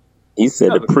 He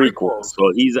said the prequel,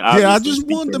 so he's obviously I just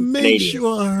wanted to make Canadian.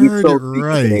 sure I He's heard so it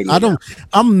right. Canadian.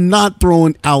 I'm not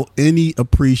throwing out any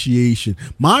appreciation.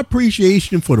 My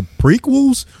appreciation for the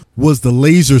prequels was the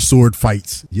laser sword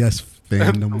fights. Yes,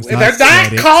 fandom. They're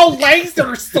not called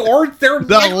laser swords. They're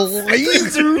the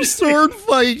laser sword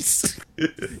fights.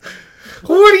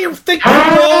 Who do you think you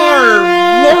are,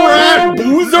 Laurent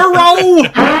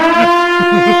Boozero?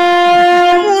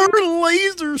 More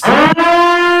lasers.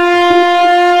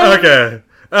 Okay.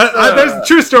 There's a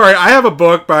true story. I have a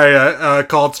book by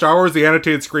called Star Wars: The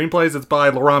Annotated Screenplays. It's by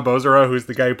Laurent Boozero, who's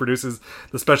the guy who produces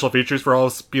the special features for all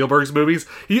of Spielberg's movies.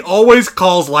 He always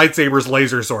calls lightsabers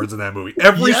laser swords in that movie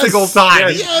every single time.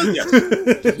 Yes.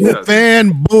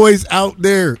 Fanboys out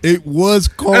there, it was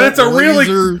called And it's a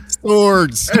laser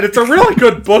swords. And it's a really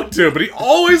good book too. But he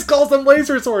always calls them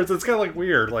laser swords. It's kind of like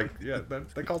weird. Like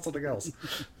they call something else.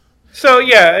 So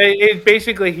yeah, it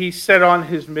basically he set on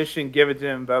his mission given to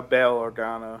him by Bail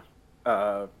Organa,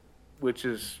 which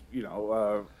is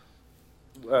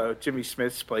Jimmy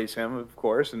Smith plays him, of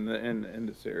course, in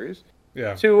the series.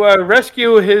 Yeah. To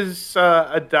rescue his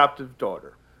adoptive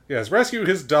daughter. Yes, rescue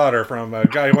his daughter from a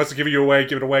guy who wants to give you away.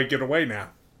 Give it away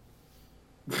now.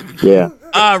 Yeah.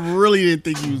 I really didn't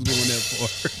think he was going that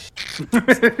far.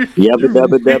 Yabba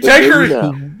dabba dabba. Take her.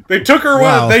 dabba. They took her.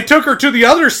 Wow. They took her to the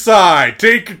other side.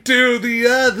 Take her to the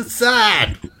other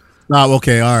side. Oh,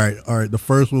 okay, all right. The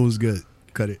first one was good.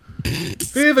 Cut it.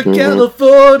 Viva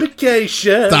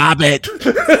Californication. Stop it.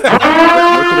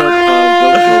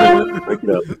 Break it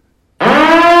up.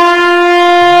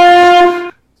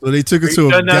 So they took her to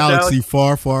a done now, galaxy Dalek?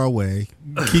 far, far away.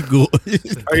 Keep going.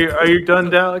 Are you done,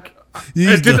 Dalek?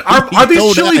 Are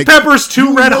these chili peppers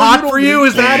too red hot for you?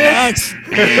 Is that it?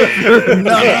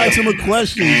 No, ask him a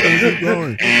question. Keep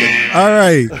going. All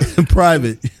right,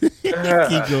 private. Keep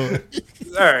going.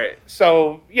 All right.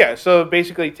 So so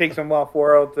basically, it takes them a while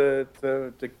for to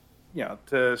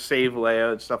save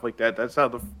Leia and stuff like that.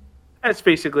 That's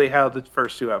basically how the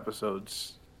first two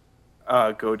episodes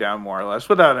go down, more or less,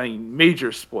 without any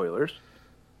major spoilers.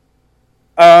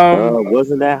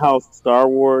 Wasn't that how Star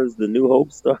Wars: The New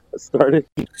Hope started?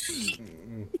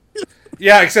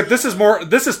 Yeah, except this is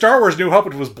Star Wars: New Hope.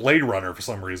 It was Blade Runner for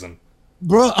some reason.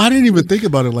 Bro, I didn't even think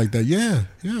about it like that. Yeah.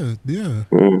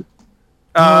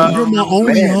 You're my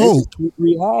only hope.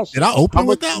 Did I open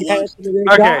with that one?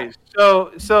 Okay,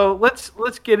 so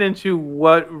let's get into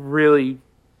what really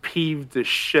peeved the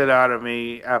shit out of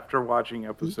me after watching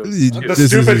episode 2. The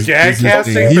stupid gag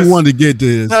casting. He wanted to get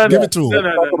this. Give it to him.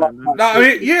 No, I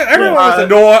mean, yeah, everyone was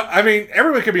annoyed. I mean,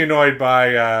 everyone could be annoyed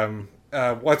by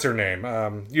what's her name?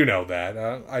 You know that.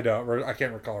 I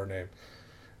can't recall her name.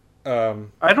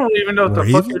 I don't even know what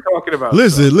the fuck you're talking about.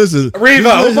 Listen.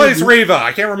 Reva. Who plays Reva?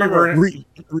 I can't remember her name.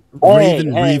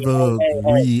 Reva.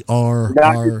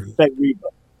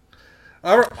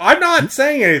 I'm not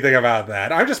saying anything about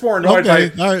that. I'm just more annoyed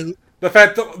by the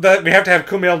fact that we have to have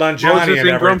Kumail Nanjiani and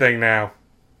everything now.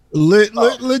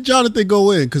 Let Jonathan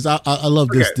go in because I love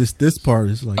this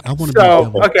part. It's like I want to.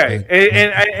 So okay,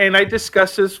 and I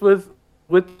discussed this with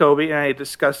Toby, and I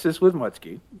discussed this with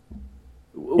Mutsky.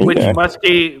 Which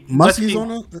Muskie's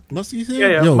on Muskie's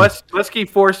here? Yeah. Muskie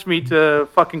forced me to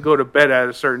fucking go to bed at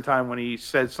a certain time when he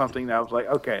said something that I was like,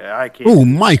 okay, I can't. Oh,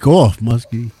 mic off,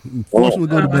 Muskie. Force him to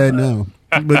go to bed now.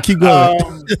 But keep going.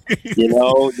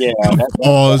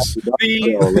 Pause.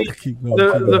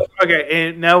 Okay,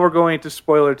 and now we're going into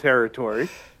spoiler territory.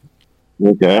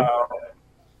 Okay.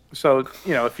 So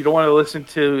if you don't want to listen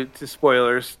to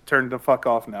spoilers, turn the fuck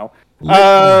off now.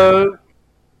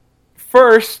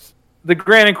 First, the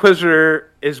Grand Inquisitor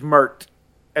is murked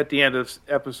at the end of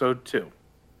episode 2.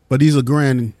 But he's a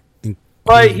Grand Inquisitor.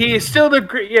 But he is still the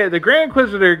Grand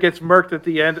Inquisitor gets murked at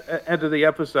the end of the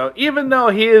episode, even though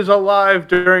he is alive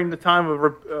during the time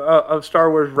of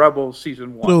Star Wars Rebels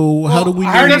season 1. So how do we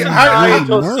know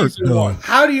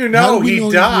How do you know he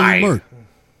died?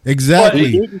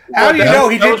 Exactly. How do you know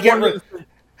he didn't get?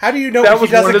 How do you know he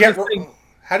doesn't get?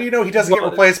 How do you know he doesn't get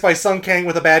replaced by Sun Kang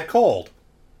with a bad cold?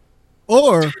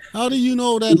 Or how do you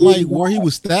know that where he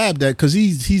was stabbed at? Because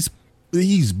he's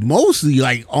mostly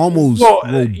like almost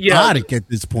robotic at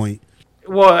this point.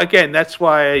 Well, again, that's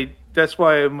why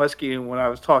Muskie,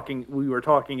 when we were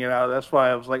talking it out. That's why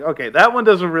I was like, okay, that one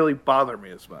doesn't really bother me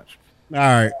as much. All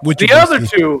right, the other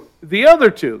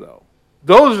two though,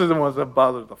 those are the ones that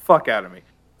bother the fuck out of me.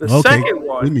 The second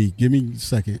one, give me a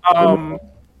second.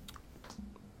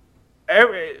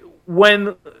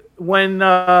 When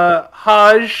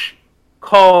Haj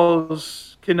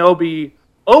calls Kenobi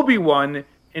Obi-Wan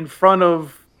in front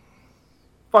of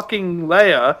fucking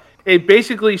Leia, it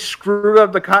basically screwed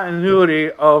up the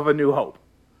continuity of A New Hope.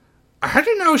 How do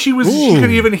you know she could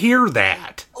even hear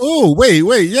that? Oh, wait,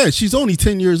 yeah, she's only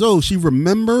 10 years old. She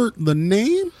remembered the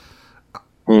name?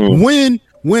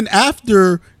 When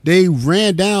after they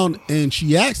ran down and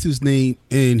she asked his name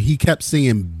and he kept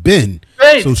saying Ben.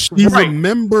 So she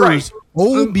remembers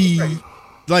Obi.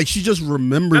 Like she just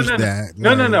remembers that.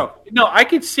 No. I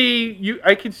could see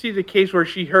the case where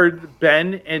she heard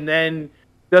Ben and then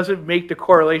doesn't make the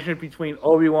correlation between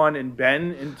Obi-Wan and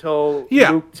Ben until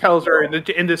Luke tells her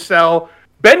in the cell,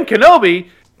 Ben Kenobi.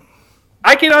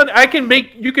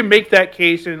 You can make that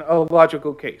case in a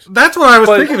logical case. That's what I was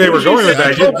thinking they were going with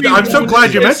that. I'm so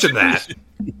glad you mentioned that.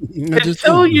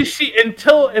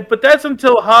 But that's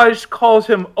until Haj calls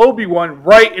him Obi-Wan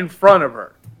right in front of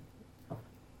her.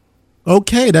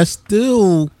 Okay, that's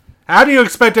still. How do you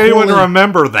expect anyone to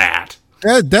remember that?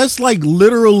 That's like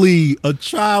literally a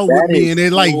child with me, and they're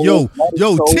like, "Yo,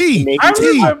 T."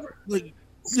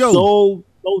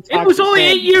 It was only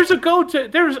 8 years ago.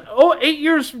 There was 8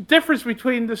 years difference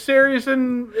between the series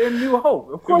and New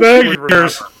Hope. Of course,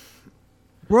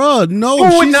 Bruh, no,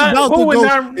 she's about to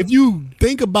go. If you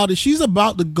think about it, she's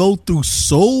about to go through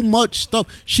so much stuff.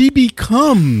 She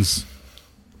becomes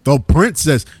the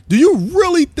princess. Do you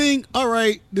really think, all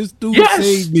right, this dude Yes.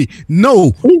 saved me?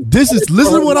 No, listen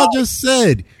to what I just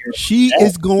said. She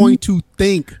is going to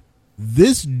think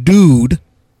this dude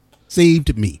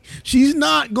saved me. She's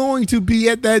not going to be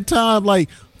at that time like,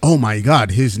 oh my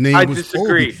God, his name I was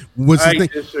disagree. Obi. What's his I name?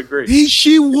 disagree.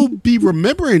 She will be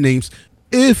remembering names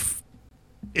if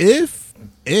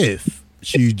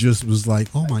she just was like,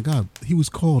 oh my God, he was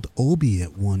called Obi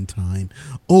at one time,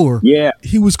 or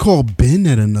he was called Ben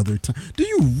at another time. Do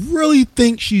you really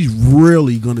think she's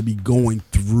really going to be going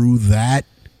through that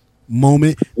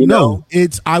moment? No,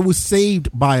 it's I was saved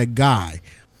by a guy.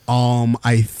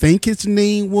 I think his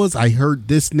name was. I heard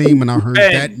this name and I heard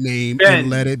that name and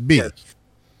let it be. Yes.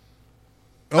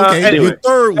 Okay, anyway, your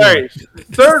third one. Right.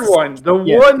 Third one.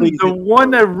 The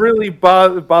one that really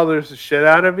bothers the shit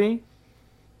out of me.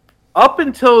 Up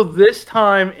until this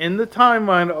time in the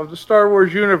timeline of the Star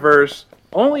Wars universe,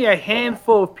 only a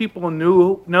handful of people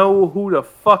know who the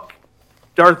fuck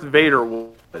Darth Vader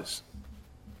was.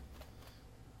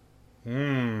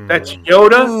 That's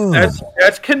Yoda.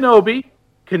 That's Kenobi.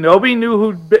 Kenobi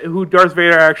knew who Darth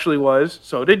Vader actually was.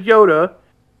 So did Yoda.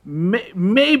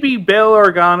 Maybe Bail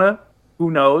Organa. Who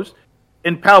knows?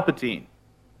 And Palpatine.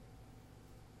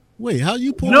 Wait, how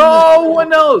you pulling? No one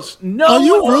knows. No. Are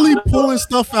you really pulling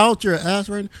stuff out your ass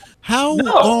right now? How?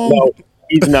 No,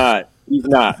 he's not. He's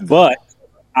not. But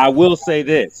I will say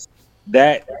this: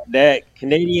 that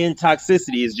Canadian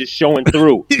toxicity is just showing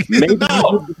through. Maybe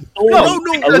no.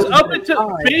 Because up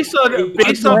until based off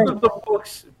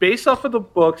of the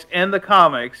books and the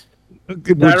comics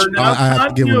that are now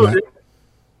continued.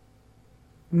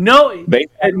 No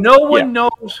one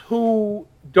knows who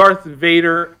Darth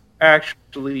Vader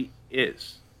actually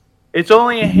is. It's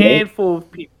only a handful of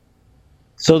people.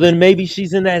 So then maybe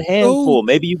she's in that handful. Oh.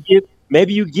 Maybe you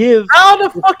give. How the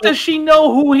fuck does she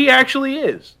know who he actually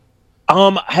is?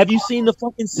 Have you seen the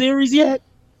fucking series yet?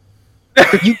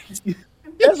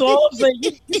 That's all I'm saying.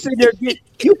 You sit there,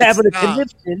 you having a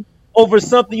conviction over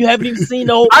something you haven't even seen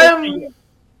the whole thing.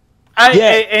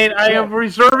 I am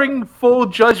reserving full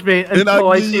judgment until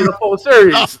I see the full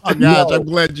series. Oh, gosh, I'm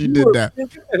glad you did that.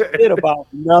 About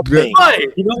nothing.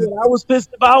 You know what I was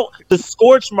pissed about? The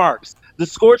scorch marks. The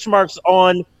scorch marks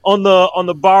on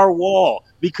the bar wall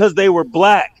because they were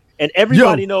black, and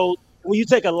everybody knows when you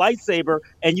take a lightsaber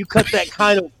and you cut that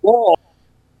kind of wall.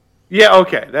 Yeah,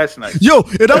 okay, that's nice. Yo,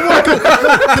 and I want to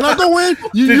can I go in?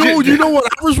 You know what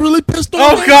I was really pissed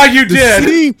off? Oh God, you did.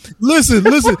 Scene, listen.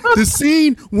 The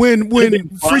scene when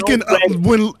freaking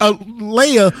when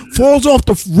Leia falls off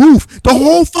the roof. The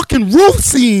whole fucking roof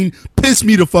scene pissed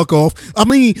me the fuck off. I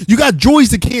mean, you got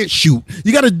droids that can't shoot.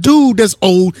 You got a dude that's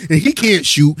old and he can't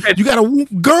shoot. You got a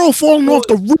girl falling off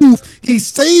the roof. He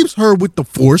saves her with the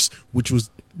Force, which was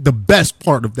the best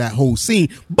part of that whole scene.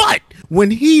 But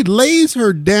when he lays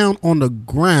her down on the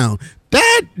ground,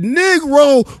 that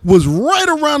Negro was right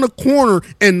around the corner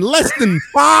in less than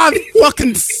 5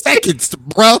 fucking seconds,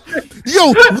 bro.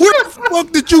 Yo, where the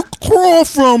fuck did you crawl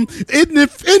from? And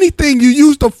if anything, you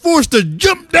used the Force to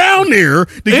jump down there.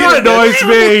 It annoys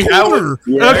me.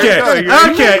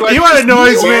 Okay. You want to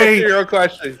annoys me? Your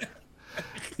question.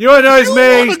 You annoys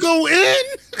me. You want to go in?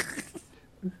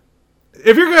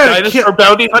 If you're gonna Dinosaur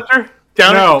Bounty Hunter?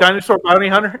 Dinosaur Bounty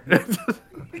Hunter?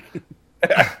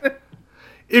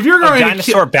 If you're going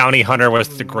Dinosaur Bounty Hunter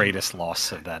was the greatest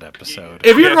loss of that episode.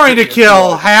 If you're going to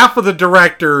kill half of the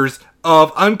directors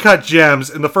of Uncut Gems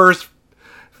in the first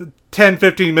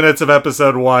 10-15 minutes of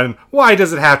episode 1, why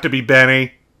does it have to be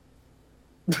Benny?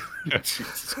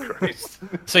 Jesus Christ.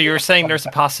 So you were saying there's a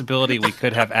possibility we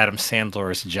could have Adam Sandler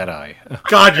as Jedi.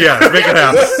 God, yes. Make it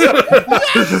happen.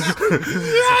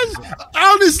 Yes.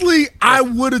 Honestly, I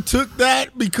would have took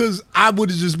that because I would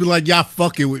have just been like, y'all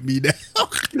fucking with me now.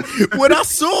 When I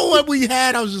saw what we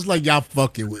had, I was just like, y'all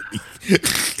fucking with me.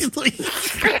 like,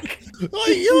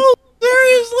 yo,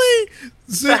 seriously?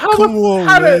 Come on,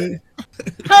 man.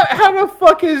 How the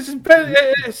fuck is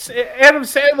Adam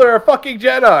Sandler a fucking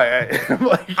Jedi?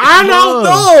 I don't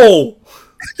know.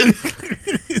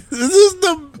 This is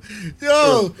the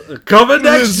coming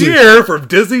next year from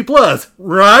Disney Plus.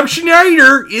 Rob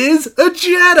Schneider is a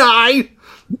Jedi.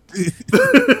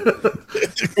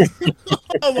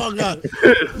 Oh my God!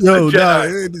 Yo,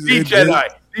 the Jedi.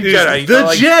 The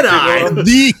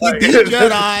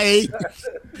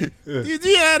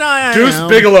Jedi. Deuce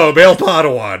Bigelow, male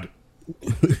Padawan.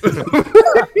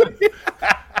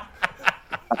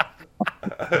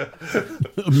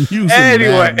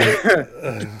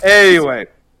 Anyway,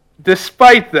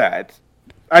 despite that,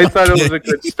 I thought it was a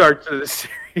good start to the series.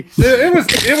 It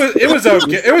was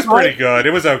okay. It was pretty good.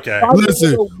 It was okay.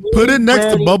 Listen, put it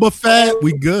next to Boba Fett.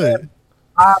 We good.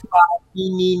 bye,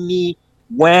 me,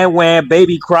 wham,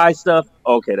 baby cry stuff.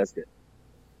 Okay, that's good.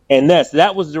 And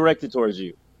that was directed towards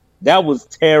you. That was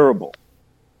terrible.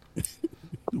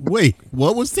 Wait,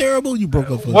 what was terrible? You broke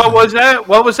up. What was that?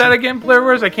 What was that again, Blair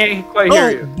Wars? I can't quite hear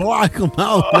you. Boy, come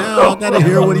out now. I gotta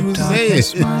hear what he was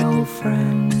saying. My old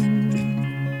friend,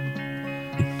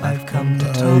 I've come to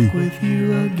talk with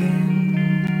you again.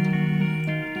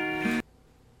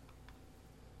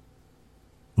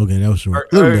 Okay, that was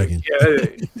short. Let me back in.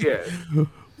 Yeah.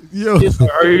 Yo. I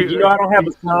don't have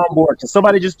a soundboard. Can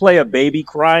somebody just play a baby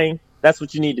crying? That's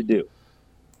what you need to do.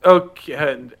 Okay.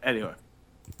 Anyway,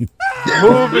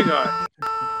 moving on.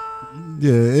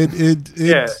 Yeah,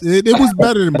 it was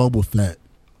better than Boba Fett.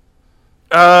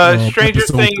 Stranger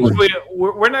episode Things. 3.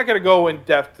 We're not going to go in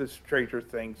depth to Stranger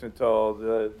Things until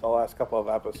the last couple of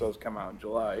episodes come out in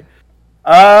July.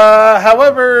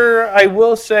 However, I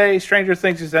will say Stranger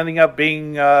Things is ending up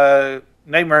being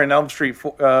Nightmare on Elm Street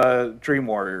Dream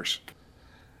Warriors.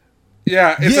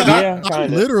 Yeah, I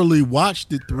literally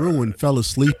watched it through and fell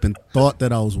asleep and thought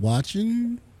that I was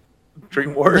watching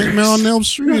Dream Warriors. Nightmare on Elm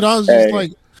Street. I was just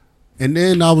like, and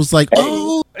then I was like,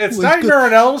 oh, it's Nightmare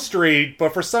on Elm Street,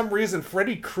 but for some reason,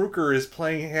 Freddy Krueger is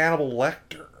playing Hannibal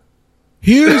Lecter.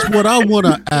 Here's what I want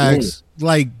to ask,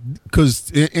 like,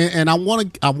 because and I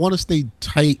want to stay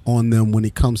tight on them when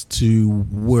it comes to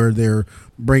where they're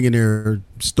bringing their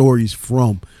stories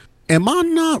from. Am I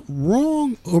not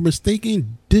wrong or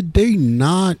mistaken? Did they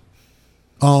not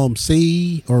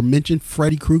say or mention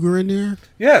Freddy Krueger in there?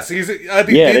 Yes, he's.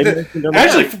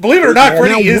 Actually, believe it or not,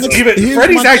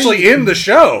 Freddy's actually in the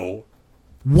show.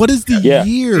 What is the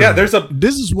year? Yeah,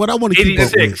 This is what I want to keep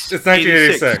up with. It's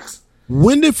 1986.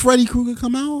 When did Freddy Krueger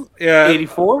come out? Yeah,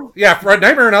 84. Yeah,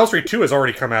 Nightmare on Elm Street 2 has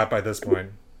already come out by this point.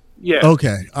 Yeah.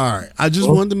 Okay. All right. I just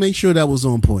wanted to make sure that was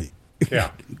on point.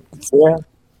 Yeah.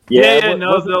 Yeah.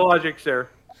 No logic there.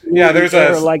 Yeah, there's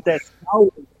like that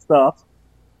stuff.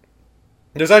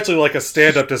 There's actually like a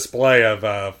stand-up display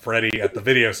of Freddy at the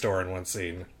video store in one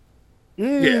scene.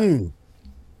 Yeah.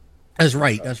 That's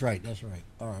right. All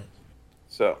right.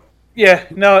 So, yeah,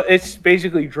 no, it's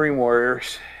basically Dream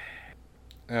Warriors.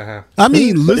 Uh-huh. I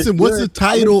mean, listen, what's the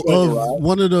title of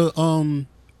one of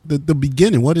the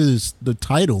beginning? What is the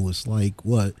title? It's like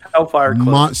what? Hellfire Club.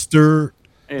 Monster.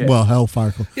 Yeah. Well,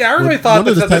 Hellfire Club. Yeah, I really thought one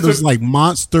of the that titles was like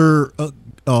Monster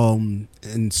and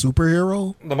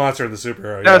Superhero. The Monster and the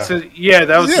Superhero. That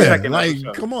was the second like,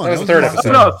 episode. Come on. That was the third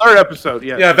episode. No, third episode,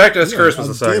 yeah. Yeah, Vecna's Curse was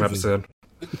the second episode.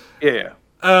 Yeah.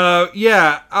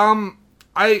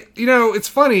 It's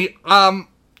funny.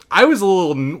 I was a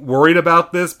little worried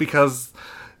about this because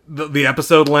the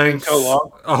episode lengths. So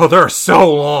long. Oh, they're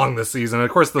so long this season. Of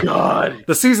course, the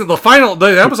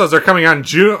episodes are coming out in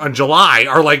July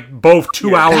are like both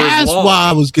 2 hours long. That's why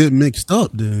I was getting mixed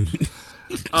up, dude.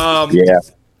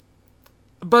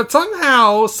 But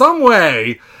somehow, some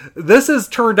way, this has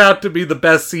turned out to be the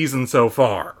best season so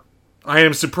far. I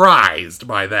am surprised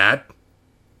by that.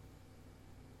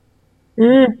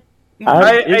 I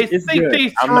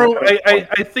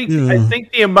think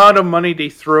the amount of money they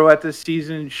throw at this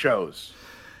season shows.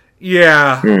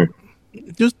 Yeah.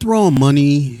 Just throwing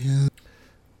money.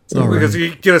 Because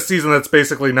you get a season that's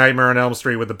basically Nightmare on Elm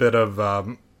Street with a bit of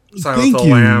Silence of the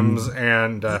Lambs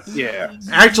and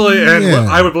actually, and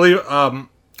I would believe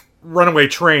Runaway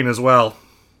Train as well.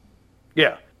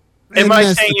 Yeah. Am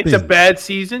I saying it's a bad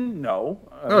season? No.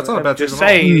 No, it's not a bad just season.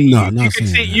 Saying, No,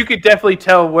 you could definitely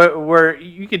tell where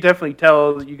you could definitely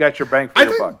tell you got your bang for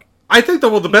your buck. I think the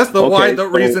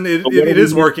reason it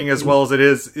is working as well as it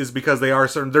is because they are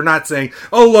certain. They're not saying,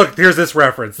 "Oh, look, here's this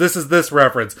reference. This is this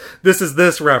reference. This is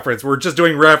this reference." We're just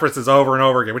doing references over and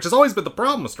over again, which has always been the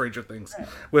problem with Stranger Things.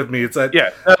 With me, it's that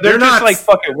they're just not like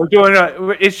fuck it. We're doing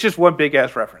it's just one big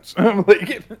ass reference.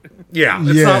 It's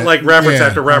not like reference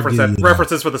after reference,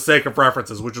 references for the sake of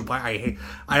references, which is why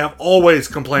I have always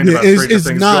complained about Stranger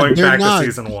Things going back to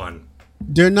season 1.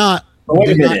 They're not.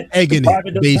 They're not egging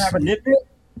it. Basically.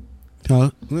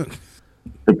 Huh?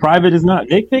 The private is not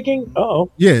nitpicking?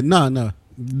 Yeah, no.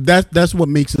 That's what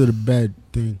makes it a bad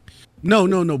thing. No.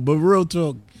 But real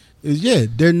talk is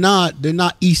they're not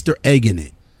Easter egging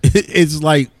it. It's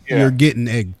like you're getting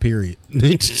egg. Period.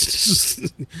 You're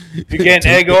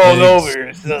getting egg all over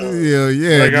yourself. Yeah,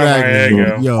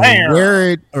 exactly. Yo,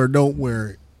 wear it or don't wear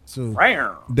it. So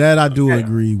that I do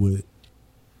agree with.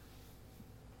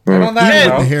 And on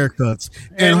that with the haircuts.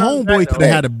 And Homeboy could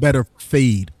have had a better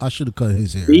fade. I should have cut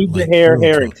his hair. Steve the Hair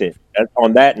Harrington. That's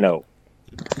on that note.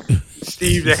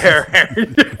 Steve the Hair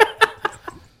Harrington.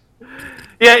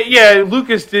 Yeah.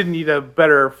 Lucas did need a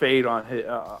better fade on his.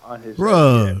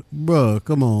 Bruh,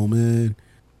 come on, man.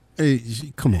 Hey,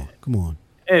 come on.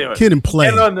 Anyway, Kid and play.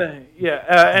 And on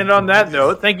that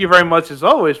note, thank you very much as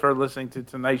always for listening to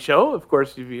tonight's show. Of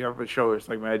course, if you have a show or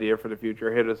segment idea for the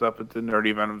future, hit us up at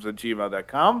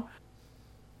nerdykvenoms@gmail.com.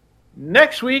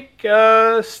 Next week,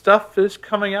 stuff is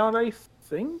coming out, I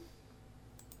think.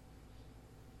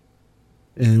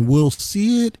 And we'll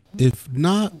see it. If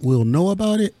not, we'll know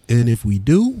about it. And if we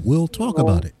do, we'll talk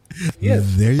about it.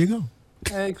 Yes. There you go.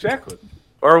 Exactly.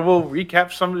 Or we'll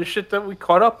recap some of the shit that we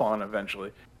caught up on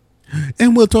eventually.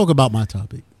 And we'll talk about my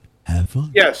topic. Have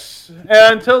fun. Yes.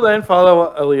 And until then,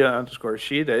 follow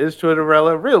Aaliyah_she. That is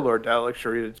Twitterella. Real Lord Dalek.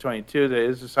 Sharita22. That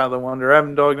is the Silent Wonder.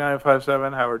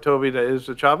 Dog957. Howard Toby. That is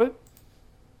the Chavit.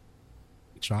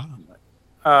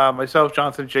 Myself,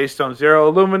 Jonathan J. Stone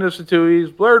 0. Luminous with 2 E's.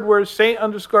 Blurred Words.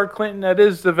 Saint_Clinton. That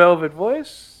is the Velvet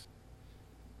Voice.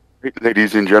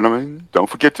 Ladies and gentlemen, don't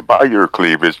forget to buy your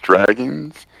Cleavage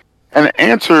Dragons. And the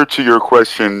answer to your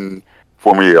question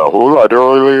for me a whole lot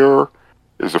earlier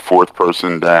is the fourth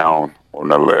person down on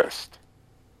the list.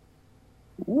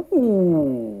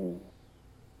 Ooh.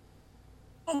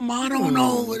 I don't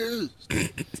know what it is. I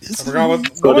forgot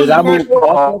what did I move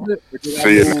off of it?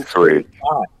 See you next week.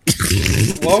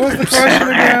 What was the question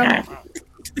again?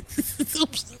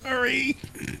 I'm sorry.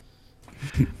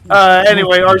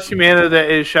 Anyway, Archie Mana, that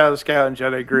is Shadow Scout and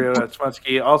Jedi Griot, that's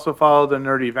Smutski. Also follow the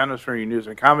Nerdy Venoms for your news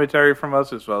and commentary from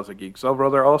us, as well as the Geek Soul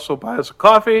Brother. Also buy us a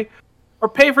coffee or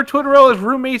pay for Twitterella's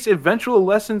roommate's eventual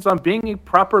lessons on being a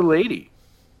proper lady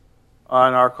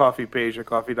on our coffee page at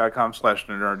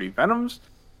coffee.com/nerdyvenoms.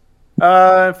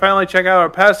 And finally, check out our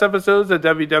past episodes at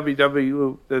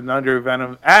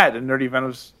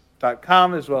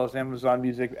www.nerdyvenoms.com, as well as Amazon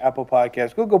Music, Apple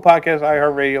Podcasts, Google Podcasts,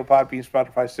 iHeartRadio, Podbean,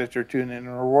 Spotify, Stitcher, TuneIn,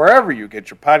 or wherever you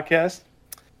get your podcasts.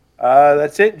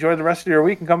 That's it. Enjoy the rest of your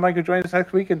week and come back and join us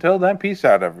next week. Until then, peace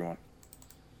out, everyone.